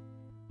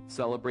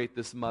 Celebrate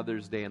this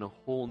Mother's Day in a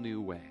whole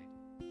new way.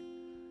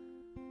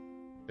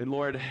 And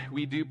Lord,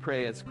 we do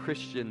pray as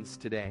Christians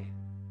today,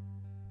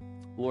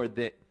 Lord,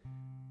 that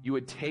you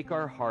would take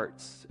our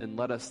hearts and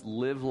let us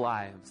live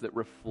lives that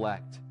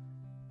reflect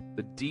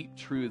the deep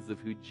truths of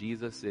who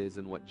Jesus is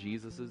and what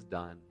Jesus has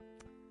done.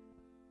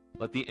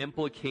 Let the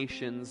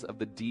implications of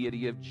the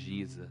deity of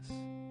Jesus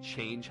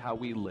change how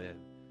we live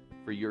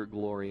for your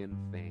glory and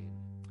fame.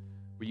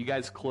 Will you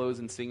guys close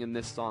and sing in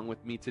this song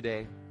with me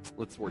today?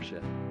 Let's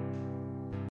worship.